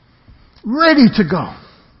 Ready to go.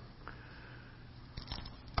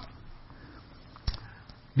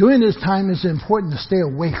 During this time, it's important to stay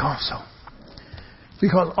awake also.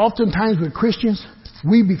 Because oftentimes with Christians,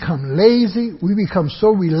 we become lazy, we become so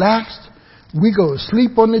relaxed, we go to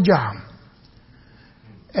sleep on the job.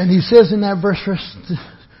 And he says in that verse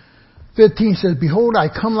 15, he says, behold, I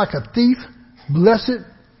come like a thief. Blessed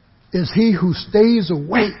is he who stays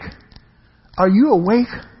awake. Are you awake?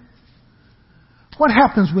 What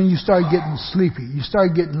happens when you start getting sleepy? You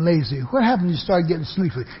start getting lazy. What happens when you start getting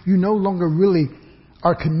sleepy? You no longer really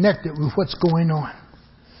are connected with what's going on.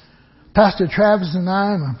 Pastor Travis and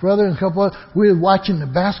I, my brother and a couple of, we were watching the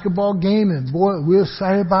basketball game, and boy, we were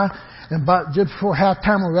excited about it. And about just before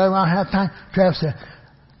halftime or right around halftime, Travis said,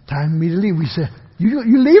 time for me to leave. We said, you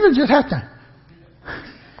leaving just halftime?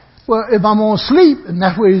 Well, if I'm on sleep, and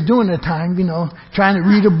that's what he's doing at the time, trying to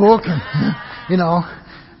read a book and,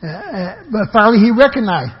 but finally he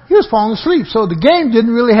recognized he was falling asleep. So the game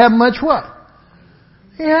didn't really have much what?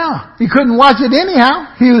 Yeah. He couldn't watch it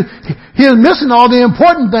anyhow. He was missing all the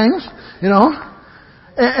important things,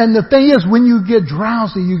 And the thing is, when you get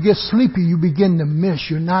drowsy, you get sleepy, you begin to miss.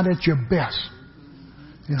 You're not at your best,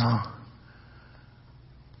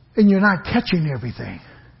 And you're not catching everything.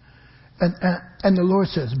 And the Lord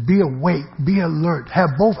says, be awake, be alert,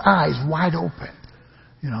 have both eyes wide open,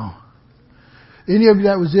 Any of you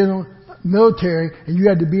that was in the military and you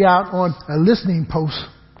had to be out on a listening post,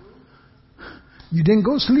 you didn't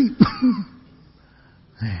go to sleep.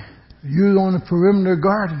 You were on the perimeter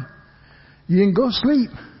guarding. You didn't go to sleep.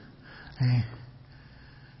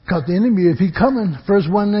 Because the enemy, if he's coming, the first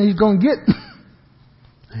one that he's going to get.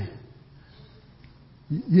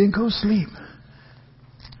 You didn't go to sleep.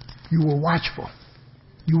 You were watchful.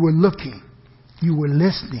 You were looking. You were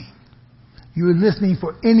listening. You were listening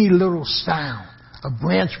for any little sound, a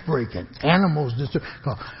branch breaking, animals disturbing.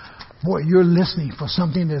 Boy, you're listening for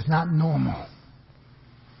something that's not normal.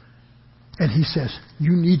 And he says,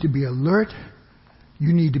 you need to be alert.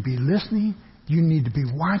 You need to be listening. You need to be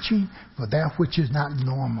watching for that which is not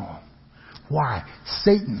normal. Why?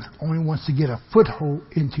 Satan only wants to get a foothold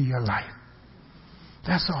into your life.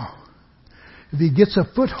 That's all. If he gets a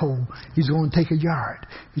foothold, he's going to take a yard.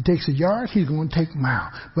 If he takes a yard, he's going to take a mile.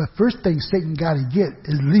 But first thing Satan got to get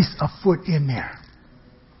is at least a foot in there.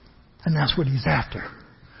 And that's what he's after.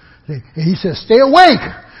 And he says, stay awake.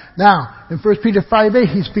 Now, in 1 Peter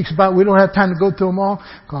 5:8, he speaks about, we don't have time to go through them all.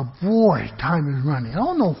 God, boy, time is running. I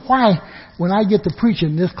don't know why when I get to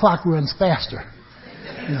preaching, this clock runs faster.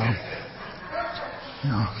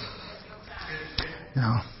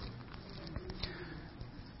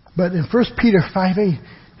 But in 1 Peter 5:8,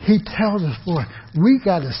 he tells us, boy, we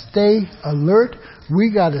got to stay alert.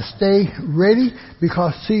 We got to stay ready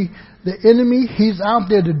because, see, the enemy, he's out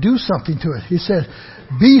there to do something to us. He says,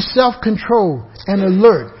 be self-controlled and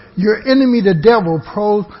alert. Your enemy, the devil,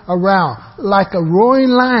 prowls around like a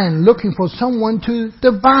roaring lion looking for someone to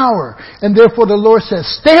devour. And therefore the Lord says,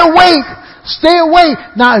 stay awake! Stay awake!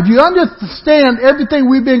 Now, if you understand everything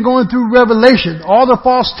we've been going through Revelation, all the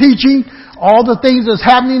false teaching, all the things that's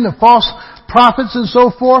happening, the false prophets and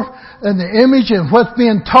so forth, and the image and what's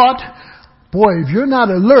being taught, boy, if you're not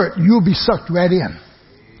alert, you'll be sucked right in.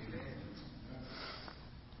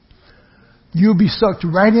 You'll be sucked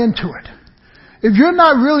right into it. If you're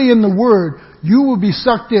not really in the Word, you will be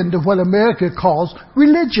sucked into what America calls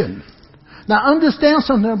religion. Now understand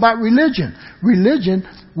something about religion. Religion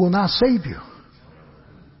will not save you.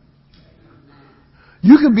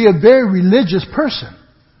 You can be a very religious person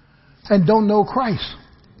and don't know Christ.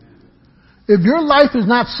 If your life is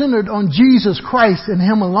not centered on Jesus Christ and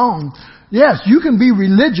Him alone, yes, you can be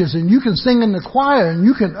religious and you can sing in the choir and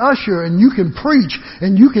you can usher and you can preach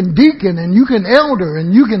and you can deacon and you can elder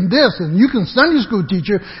and you can this and you can Sunday school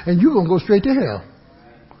teacher and you're going to go straight to hell.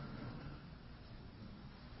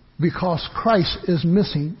 Because Christ is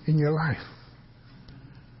missing in your life.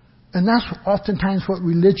 And that's oftentimes what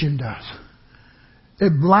religion does.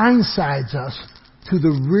 It blindsides us to the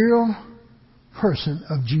real person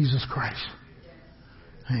of Jesus Christ.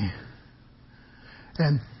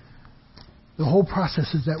 And the whole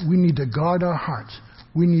process is that we need to guard our hearts.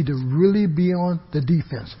 We need to really be on the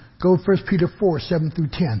defense. Go 1 Peter 4, 7 through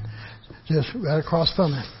 10. Just right across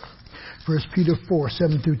from it. 1 Peter 4,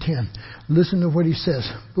 7 through 10. Listen to what he says.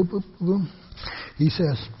 Boop, boop, boop. He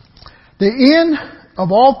says, the end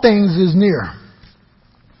of all things is near.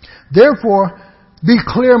 Therefore, be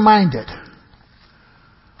clear-minded.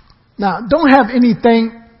 Now, don't have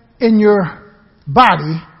anything in your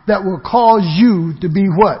body that will cause you to be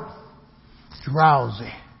what?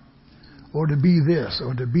 Drowsy. Or to be this,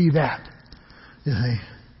 or to be that. You see?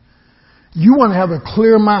 You want to have a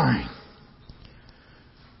clear mind.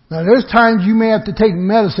 Now, there's times you may have to take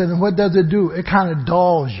medicine, and what does it do? It kind of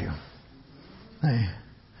dulls you.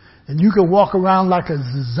 And you can walk around like a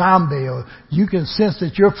zombie, or you can sense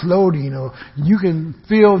that you're floating, or you can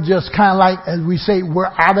feel just kind of like, as we say, we're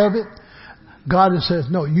out of it. God says,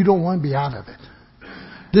 no, you don't want to be out of it.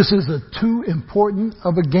 This is too important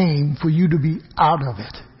of a game for you to be out of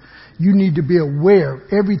it. You need to be aware of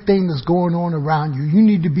everything that's going on around you. You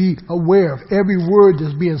need to be aware of every word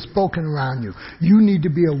that's being spoken around you. You need to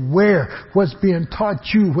be aware what's being taught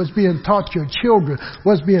you, what's being taught your children,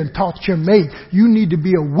 what's being taught your mate. You need to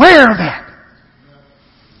be aware of that.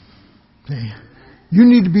 You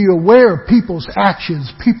need to be aware of people's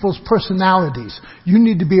actions, people's personalities. You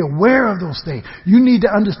need to be aware of those things. You need to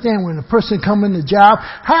understand when a person comes in the job,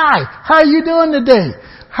 hi, how are you doing today?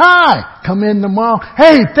 Hi, come in tomorrow.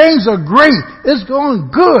 Hey, things are great. It's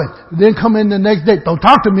going good. Then come in the next day. Don't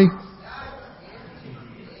talk to me.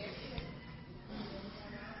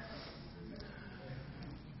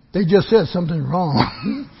 They just said something's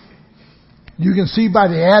wrong. You can see by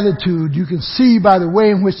the attitude. You can see by the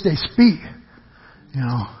way in which they speak.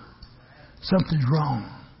 Something's wrong.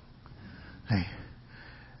 Hey.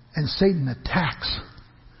 And Satan attacks.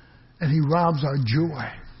 And he robs our joy.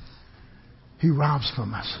 He robs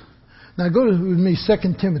from us. Now go with me 2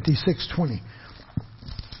 Timothy 6:20.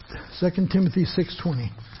 2 Timothy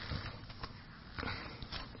 6:20.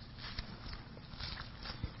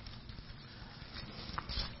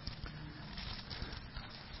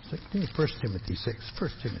 1 Timothy 6. 1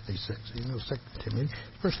 Timothy 6. 2 Timothy.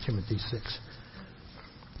 1 Timothy 6.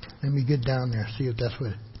 Let me get down there, see if that's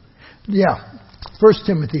what... 1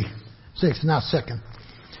 Timothy 6, not 2.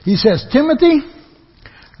 He says, Timothy,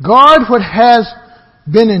 guard what has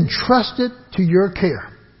been entrusted to your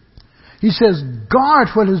care. He says, guard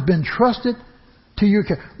what has been trusted to your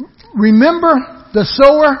care. Remember the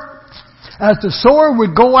sower? As the sower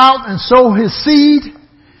would go out and sow his seed,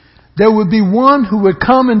 there would be one who would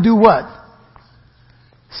come and do what?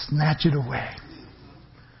 Snatch it away.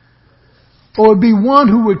 Or it would be one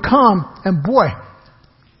who would come and boy,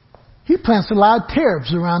 he plants a lot of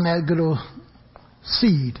tares around that good old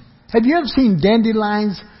seed. Have you ever seen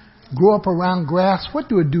dandelions grow up around grass? What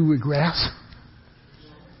do it do with grass?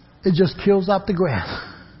 It just kills out the grass.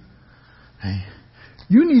 Hey.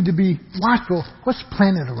 You need to be watchful what's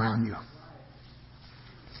planted around you.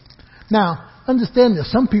 Now, understand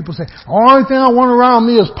this. Some people say, the only thing I want around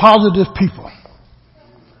me is positive people.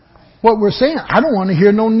 What we're saying, I don't want to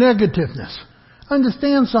hear no negativeness.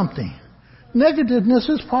 Understand something. Negativeness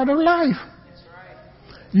is part of life.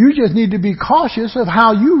 You just need to be cautious of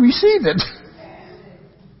how you receive it.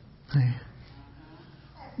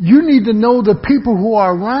 You need to know the people who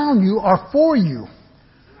are around you are for you.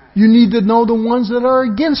 You need to know the ones that are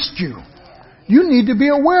against you. You need to be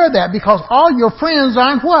aware of that because all your friends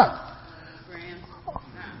aren't what?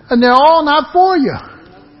 And they're all not for you.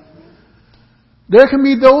 There can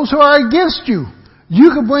be those who are against you.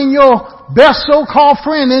 You can bring your best so-called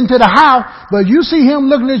friend into the house, but you see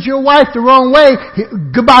him looking at your wife the wrong way,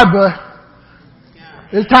 goodbye, bud.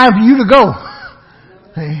 It's time for you to go.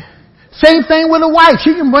 Hey. Same thing with a wife.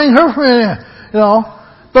 She can bring her friend in,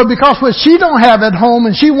 but because what she don't have at home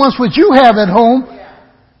and she wants what you have at home,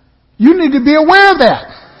 you need to be aware of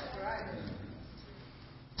that.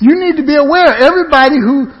 You need to be aware. Everybody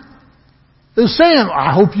who is saying,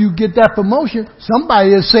 I hope you get that promotion.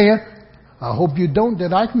 Somebody is saying, I hope you don't,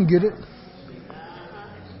 that I can get it.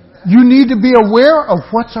 You need to be aware of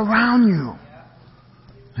what's around you.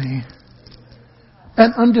 See?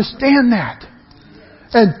 And understand that.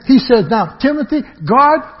 And he says, now, Timothy,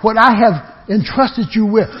 guard what I have entrusted you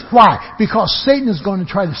with. Why? Because Satan is going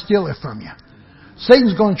to try to steal it from you.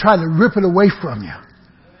 Satan's going to try to rip it away from you.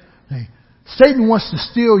 See? Satan wants to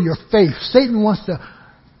steal your faith. Satan wants to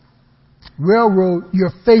railroad your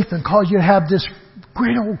faith and cause you to have this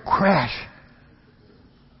great old crash.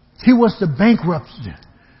 He wants to bankrupt you.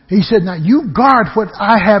 He said, now you guard what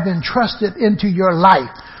I have entrusted into your life.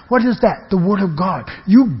 What is that? The Word of God.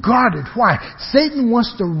 You guard it. Why? Satan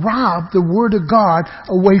wants to rob the Word of God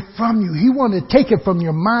away from you. He wants to take it from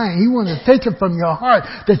your mind. He wants to take it from your heart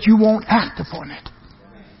that you won't act upon it.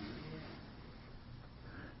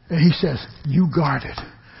 And he says, you guard it.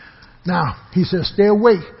 Now, he says, stay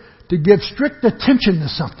awake, to give strict attention to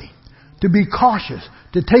something, to be cautious,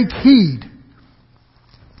 to take heed.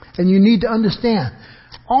 And you need to understand,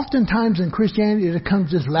 oftentimes in Christianity there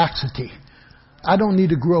comes this laxity. I don't need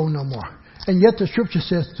to grow no more. And yet the scripture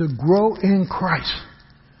says to grow in Christ.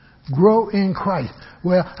 Grow in Christ.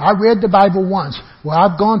 Well, I read the Bible once. Well,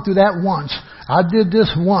 I've gone through that once. I did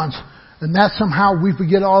this once. And that somehow we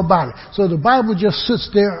forget all about it. So the Bible just sits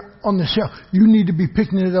there on the shelf. You need to be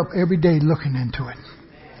picking it up every day, looking into it.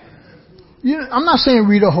 I'm not saying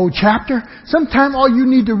read a whole chapter. Sometimes all you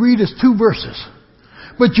need to read is 2 verses.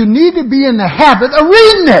 But you need to be in the habit of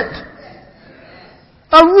reading it.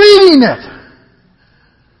 Of reading it.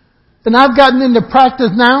 And I've gotten into practice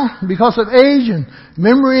now because of age and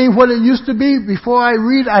memory ain't what it used to be. Before I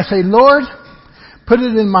read, I say, Lord, put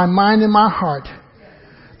it in my mind and my heart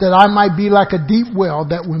that I might be like a deep well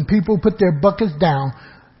that when people put their buckets down,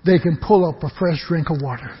 they can pull up a fresh drink of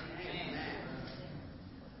water.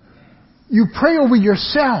 You pray over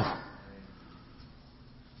yourself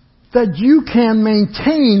that you can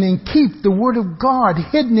maintain and keep the Word of God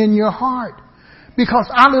hidden in your heart. Because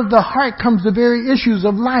out of the heart comes the very issues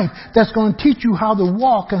of life that's going to teach you how to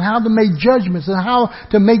walk and how to make judgments and how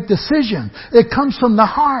to make decisions. It comes from the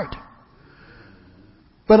heart.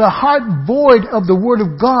 But a heart void of the Word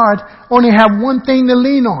of God only have one thing to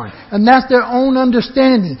lean on, and that's their own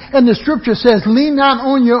understanding. And the Scripture says, lean not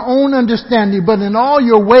on your own understanding, but in all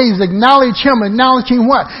your ways acknowledge Him. Acknowledging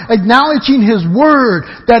what? Acknowledging His Word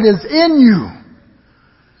that is in you,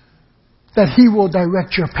 that He will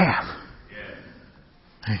direct your path.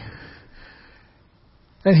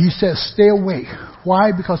 And He says, stay away.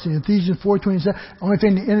 Why? Because in Ephesians 4:27, the only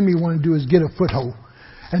thing the enemy want to do is get a foothold.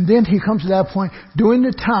 And then He comes to that point. During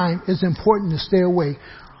the time, it's important to stay away.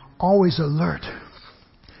 Always alert.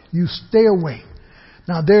 You stay away.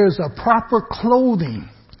 Now, there's a proper clothing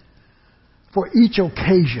for each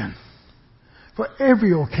occasion. For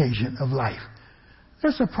every occasion of life.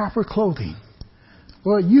 There's a proper clothing.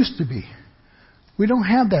 Well, it used to be. We don't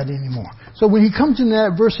have that anymore. So when He comes in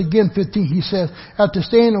that verse again, 15, He says, after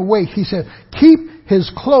staying awake, He said, keep His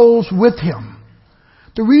clothes with Him.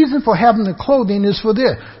 The reason for having the clothing is for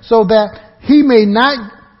this, so that he may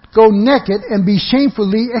not go naked and be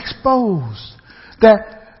shamefully exposed.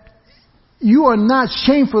 That you are not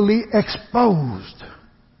shamefully exposed.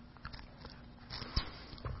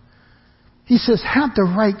 He says, have the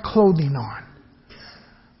right clothing on.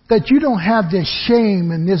 That you don't have this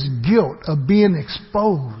shame and this guilt of being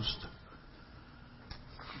exposed.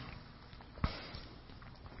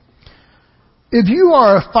 If you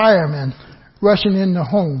are a fireman rushing in the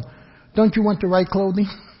home, don't you want the right clothing?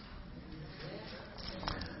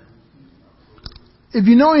 If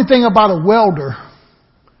you know anything about a welder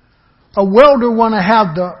want to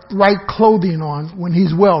have the right clothing on when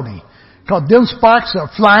he's welding. Because them sparks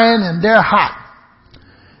are flying and they're hot.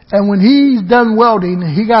 And when he's done welding,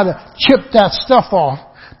 he got to chip that stuff off.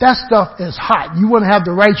 That stuff is hot. You want to have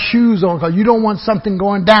the right shoes on because you don't want something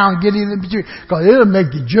going down, getting in between, because it'll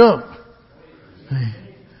make you jump.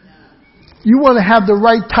 You want to have the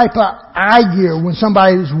right type of eye gear when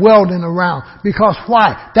somebody's welding around. Because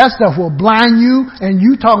why? That stuff will blind you, and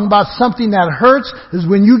you talking about something that hurts is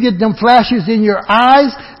when you get them flashes in your eyes,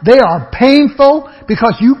 they are painful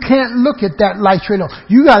because you can't look at that light straight on.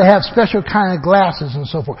 You got to have special kind of glasses and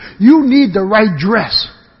so forth. You need the right dress.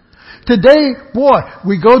 Today, boy,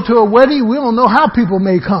 we go to a wedding, we don't know how people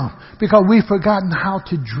may come because we've forgotten how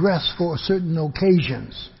to dress for certain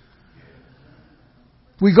occasions.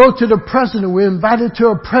 We go to the president. We're invited to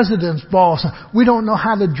a president's ball. We don't know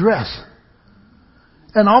how to dress.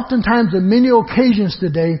 And oftentimes, in many occasions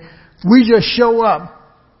today, we just show up.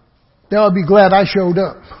 They'll be glad I showed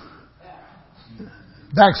up.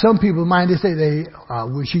 Back, some people might say they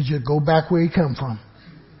wish he should go back where he come from.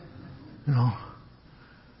 You know,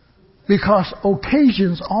 because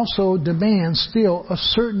occasions also demand still a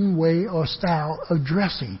certain way or style of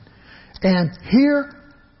dressing. And here,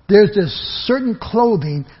 there's this certain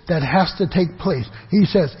clothing that has to take place. He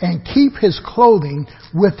says, and keep his clothing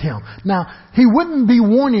with him. Now, he wouldn't be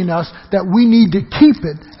warning us that we need to keep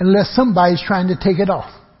it unless somebody's trying to take it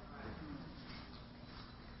off.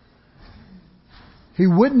 He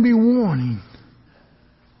wouldn't be warning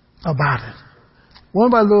about it. One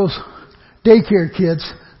of our little daycare kids,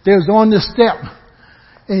 they was on the step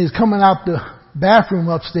and he's coming out the bathroom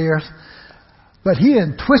upstairs, but he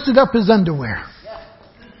had twisted up his underwear.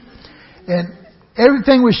 And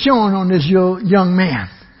everything was showing on this young man,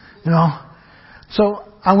 you know. So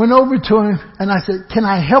I went over to him and I said, can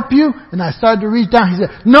I help you? And I started to reach down. He said,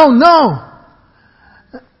 no.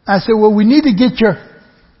 I said, well, we need to get your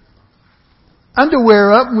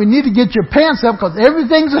underwear up. We need to get your pants up because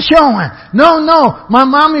everything's showing. No, my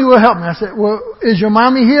mommy will help me. I said, well, is your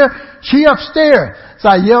mommy here? She upstairs. So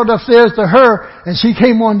I yelled upstairs to her and she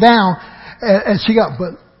came on down and she got,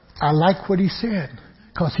 but I like what he said.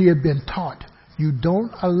 Because he had been taught, you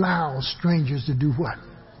don't allow strangers to do what?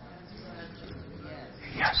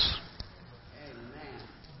 Yes.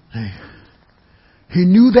 Hey. He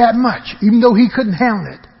knew that much, even though he couldn't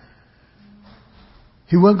handle it.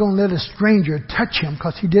 He wasn't going to let a stranger touch him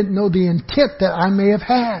because he didn't know the intent that I may have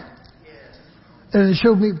had. And it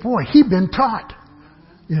showed me, boy, he'd been taught,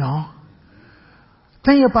 you know.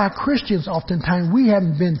 Thing about Christians, oftentimes we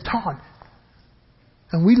haven't been taught,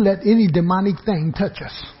 and we let any demonic thing touch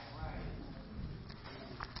us.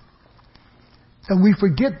 And we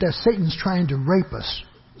forget that Satan's trying to rape us.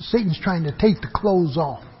 Satan's trying to take the clothes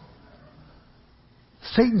off.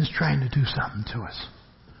 Satan's trying to do something to us.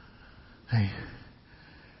 Hey.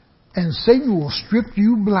 And Satan will strip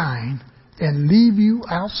you blind and leave you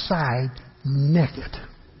outside naked.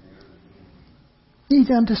 You need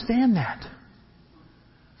to understand that.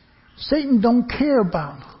 Satan don't care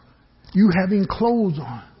about you having clothes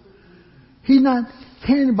on. He's not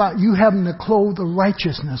caring about you having the clothes of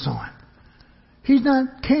righteousness on. He's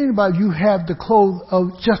not caring about you have the clothes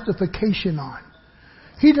of justification on.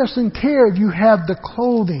 He doesn't care if you have the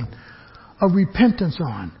clothing of repentance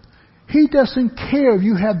on. He doesn't care if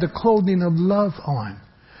you have the clothing of love on.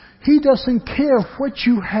 He doesn't care what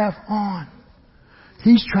you have on.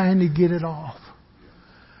 He's trying to get it off.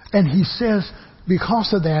 And he says,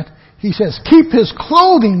 because of that, he says, keep his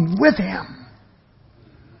clothing with him.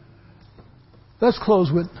 Let's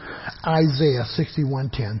close with Isaiah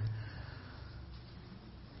 61:10.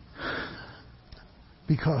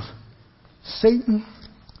 Because Satan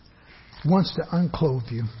wants to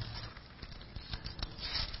unclothe you.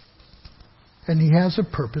 And he has a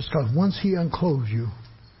purpose, because once he unclothes you,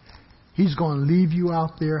 he's going to leave you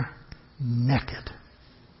out there naked.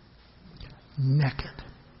 Naked.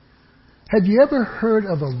 Have you ever heard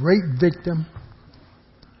of a rape victim?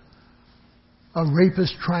 A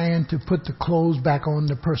rapist trying to put the clothes back on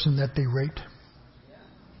the person that they raped?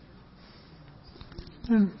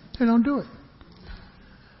 And they don't do it.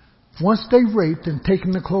 Once they've raped and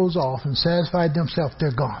taken the clothes off and satisfied themselves,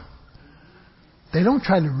 they're gone. They don't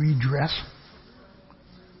try to redress.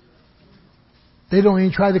 They don't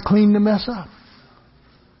even try to clean the mess up.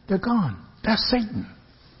 They're gone. That's Satan.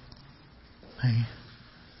 Hey.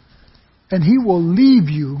 And he will leave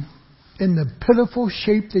you in the pitiful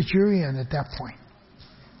shape that you're in at that point.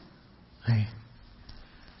 Hey.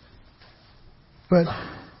 But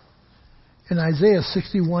in Isaiah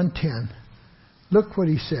 61:10, look what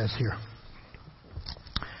he says here.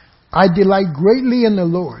 I delight greatly in the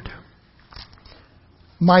Lord.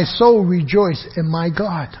 My soul rejoices in my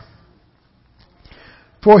God.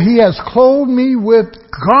 For he has clothed me with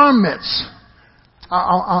garments.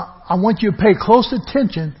 I want you to pay close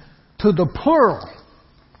attention to the plural.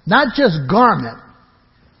 Not just garment,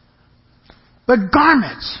 but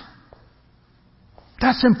garments.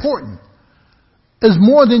 That's important. It's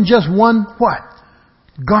more than just one what?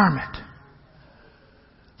 Garment.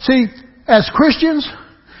 See, as Christians,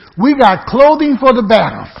 we got clothing for the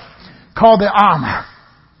battle called the armor.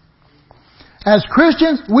 As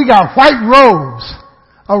Christians, we got white robes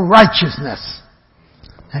of righteousness.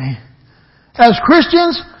 Okay. As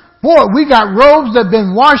Christians, boy, we got robes that have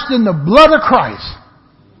been washed in the blood of Christ.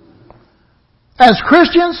 As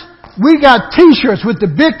Christians, we got t-shirts with the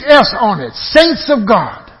big S on it. Saints of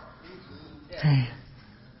God. Okay.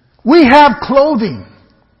 We have clothing.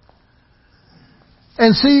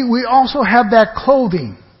 And see, we also have that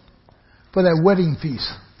clothing for that wedding feast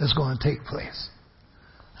that's going to take place.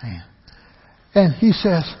 Okay. And he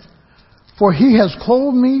says, for he has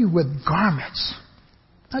clothed me with garments.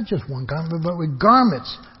 Not just one garment, but with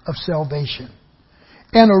garments of salvation.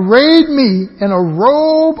 And arrayed me in a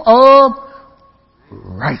robe of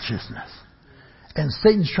righteousness. And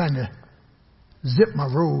Satan's trying to zip my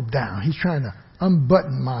robe down. He's trying to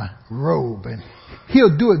unbutton my robe. And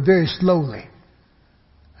he'll do it very slowly.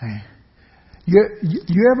 Hey.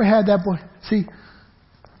 You ever had that boy? See,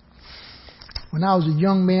 when I was a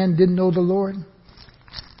young man, didn't know the Lord,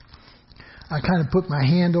 I kind of put my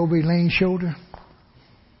hand over Elaine's shoulder.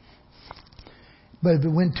 But if it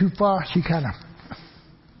went too far, she kind of,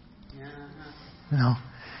 you know.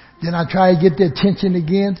 Then I try to get the attention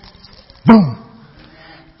again. Boom.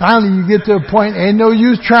 Finally you get to a point, ain't no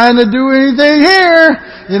use trying to do anything here,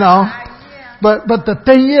 you know. But the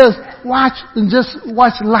thing is, just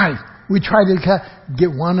watch life. We try to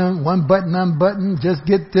get one button unbuttoned, just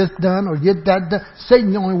get this done or get that done.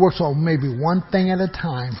 Satan only works on maybe one thing at a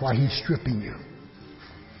time while he's stripping you.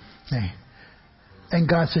 Okay. And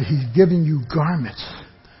God said he's given you garments.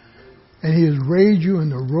 And he has arrayed you in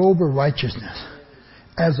the robe of righteousness.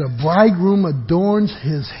 As a bridegroom adorns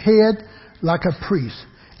his head like a priest.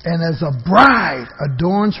 And as a bride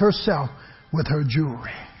adorns herself with her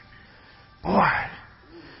jewelry. Boy.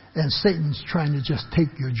 And Satan's trying to just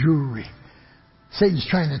take your jewelry. Satan's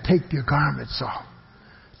trying to take your garments off.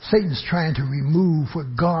 Satan's trying to remove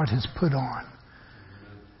what God has put on.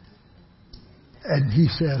 And he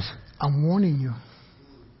says, I'm warning you.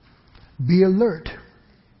 Be alert.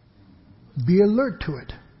 Be alert to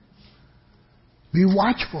it. Be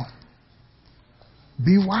watchful.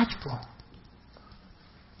 Be watchful.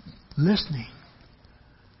 Listening.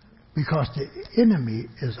 Because the enemy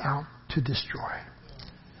is out to destroy.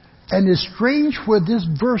 And it's strange where this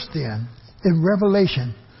verse then, in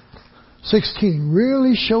Revelation 16,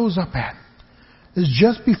 really shows up at. It's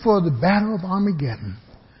just before the battle of Armageddon.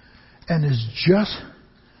 And it's just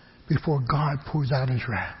before God pours out his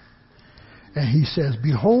wrath. And he says,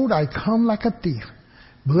 behold, I come like a thief.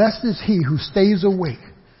 Blessed is he who stays awake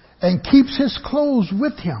and keeps his clothes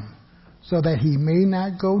with him, so that he may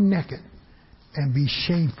not go naked and be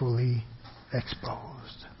shamefully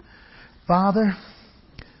exposed. Father,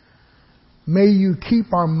 may you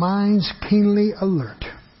keep our minds keenly alert.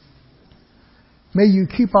 May you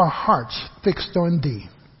keep our hearts fixed on thee.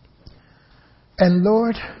 And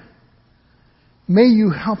Lord, may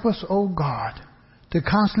you help us, O God, to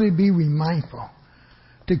constantly be mindful,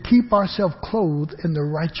 to keep ourselves clothed in the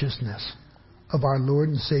righteousness of our Lord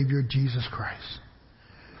and Savior Jesus Christ.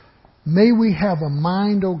 May we have a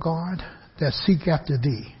mind, O God, that seek after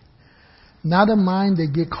thee. Not a mind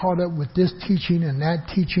that get caught up with this teaching and that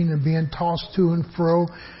teaching and being tossed to and fro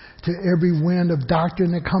to every wind of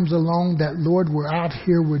doctrine that comes along, that, Lord, we're out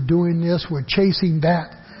here, we're doing this, we're chasing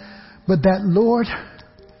that. But that, Lord,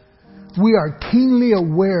 we are keenly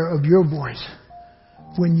aware of your voice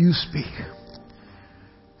when you speak.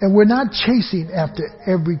 And we're not chasing after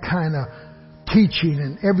every kind of teaching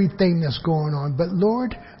and everything that's going on. But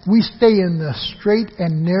Lord, we stay in the straight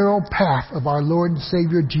and narrow path of our Lord and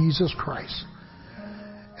Savior Jesus Christ.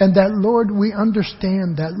 And that, Lord, we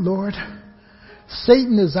understand that, Lord,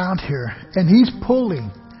 Satan is out here and he's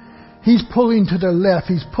pulling. He's pulling to the left.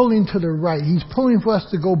 He's pulling to the right. He's pulling for us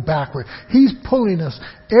to go backward. He's pulling us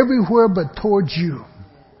everywhere but towards you.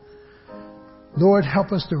 Lord,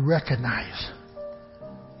 help us to recognize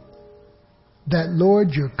that,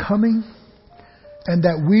 Lord, you're coming and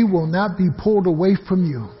that we will not be pulled away from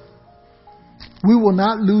you. We will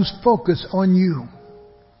not lose focus on you.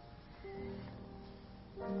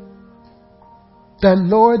 That,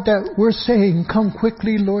 Lord, that we're saying, come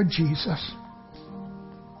quickly, Lord Jesus.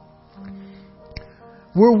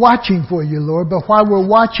 We're watching for you, Lord, but while we're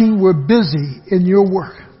watching, we're busy in your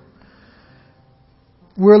work.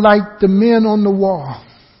 We're like the men on the wall.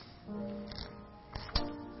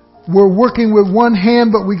 We're working with one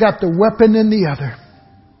hand, but we got the weapon in the other.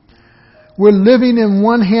 We're living in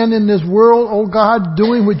one hand in this world, oh God,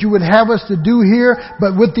 doing what you would have us to do here,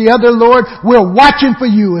 but with the other, Lord, we're watching for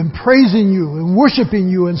you and praising you and worshiping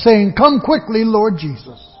you and saying, come quickly, Lord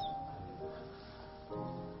Jesus.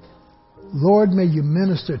 Lord, may you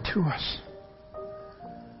minister to us.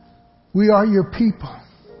 We are your people.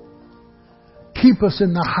 Keep us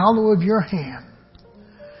in the hollow of your hand.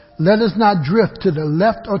 Let us not drift to the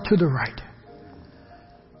left or to the right.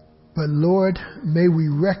 But Lord, may we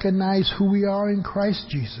recognize who we are in Christ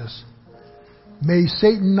Jesus. May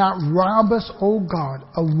Satan not rob us, O God,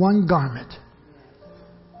 of one garment.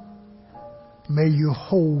 May you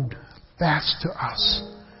hold fast to us,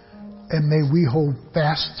 and may we hold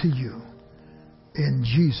fast to you. In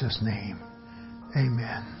Jesus' name,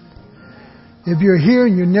 amen. If you're here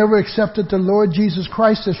and you never accepted the Lord Jesus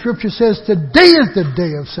Christ, the scripture says today is the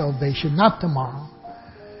day of salvation, not tomorrow.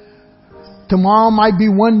 Tomorrow might be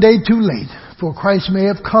one day too late, for Christ may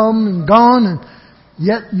have come and gone, and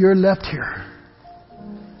yet you're left here.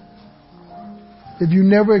 If you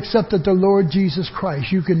never accepted the Lord Jesus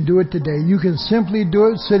Christ, you can do it today. You can simply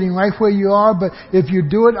do it sitting right where you are. But if you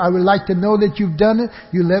do it, I would like to know that you've done it.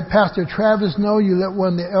 You let Pastor Travis know. You let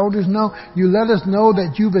one of the elders know. You let us know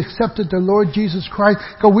that you've accepted the Lord Jesus Christ.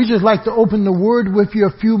 Because we just like to open the Word with you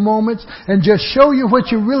a few moments and just show you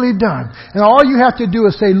what you've really done. And all you have to do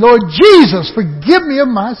is say, Lord Jesus, forgive me of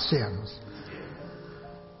my sins.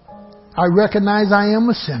 I recognize I am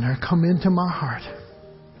a sinner. Come into my heart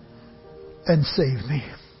and save me.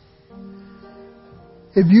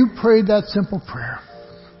 If you prayed that simple prayer,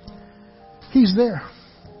 He's there.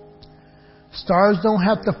 Stars don't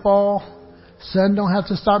have to fall. Sun don't have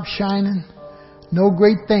to stop shining. No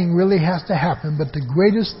great thing really has to happen, but the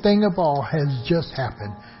greatest thing of all has just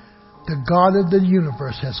happened. The God of the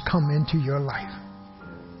universe has come into your life.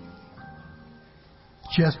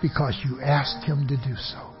 Just because you asked Him to do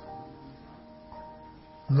so.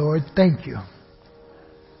 Lord, thank you.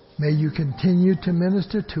 May you continue to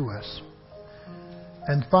minister to us.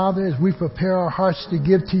 And Father, as we prepare our hearts to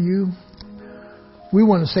give to you, we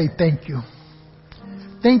want to say thank you.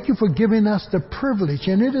 Thank you for giving us the privilege,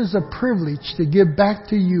 and it is a privilege to give back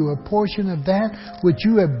to you a portion of that which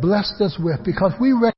you have blessed us with, because we recognize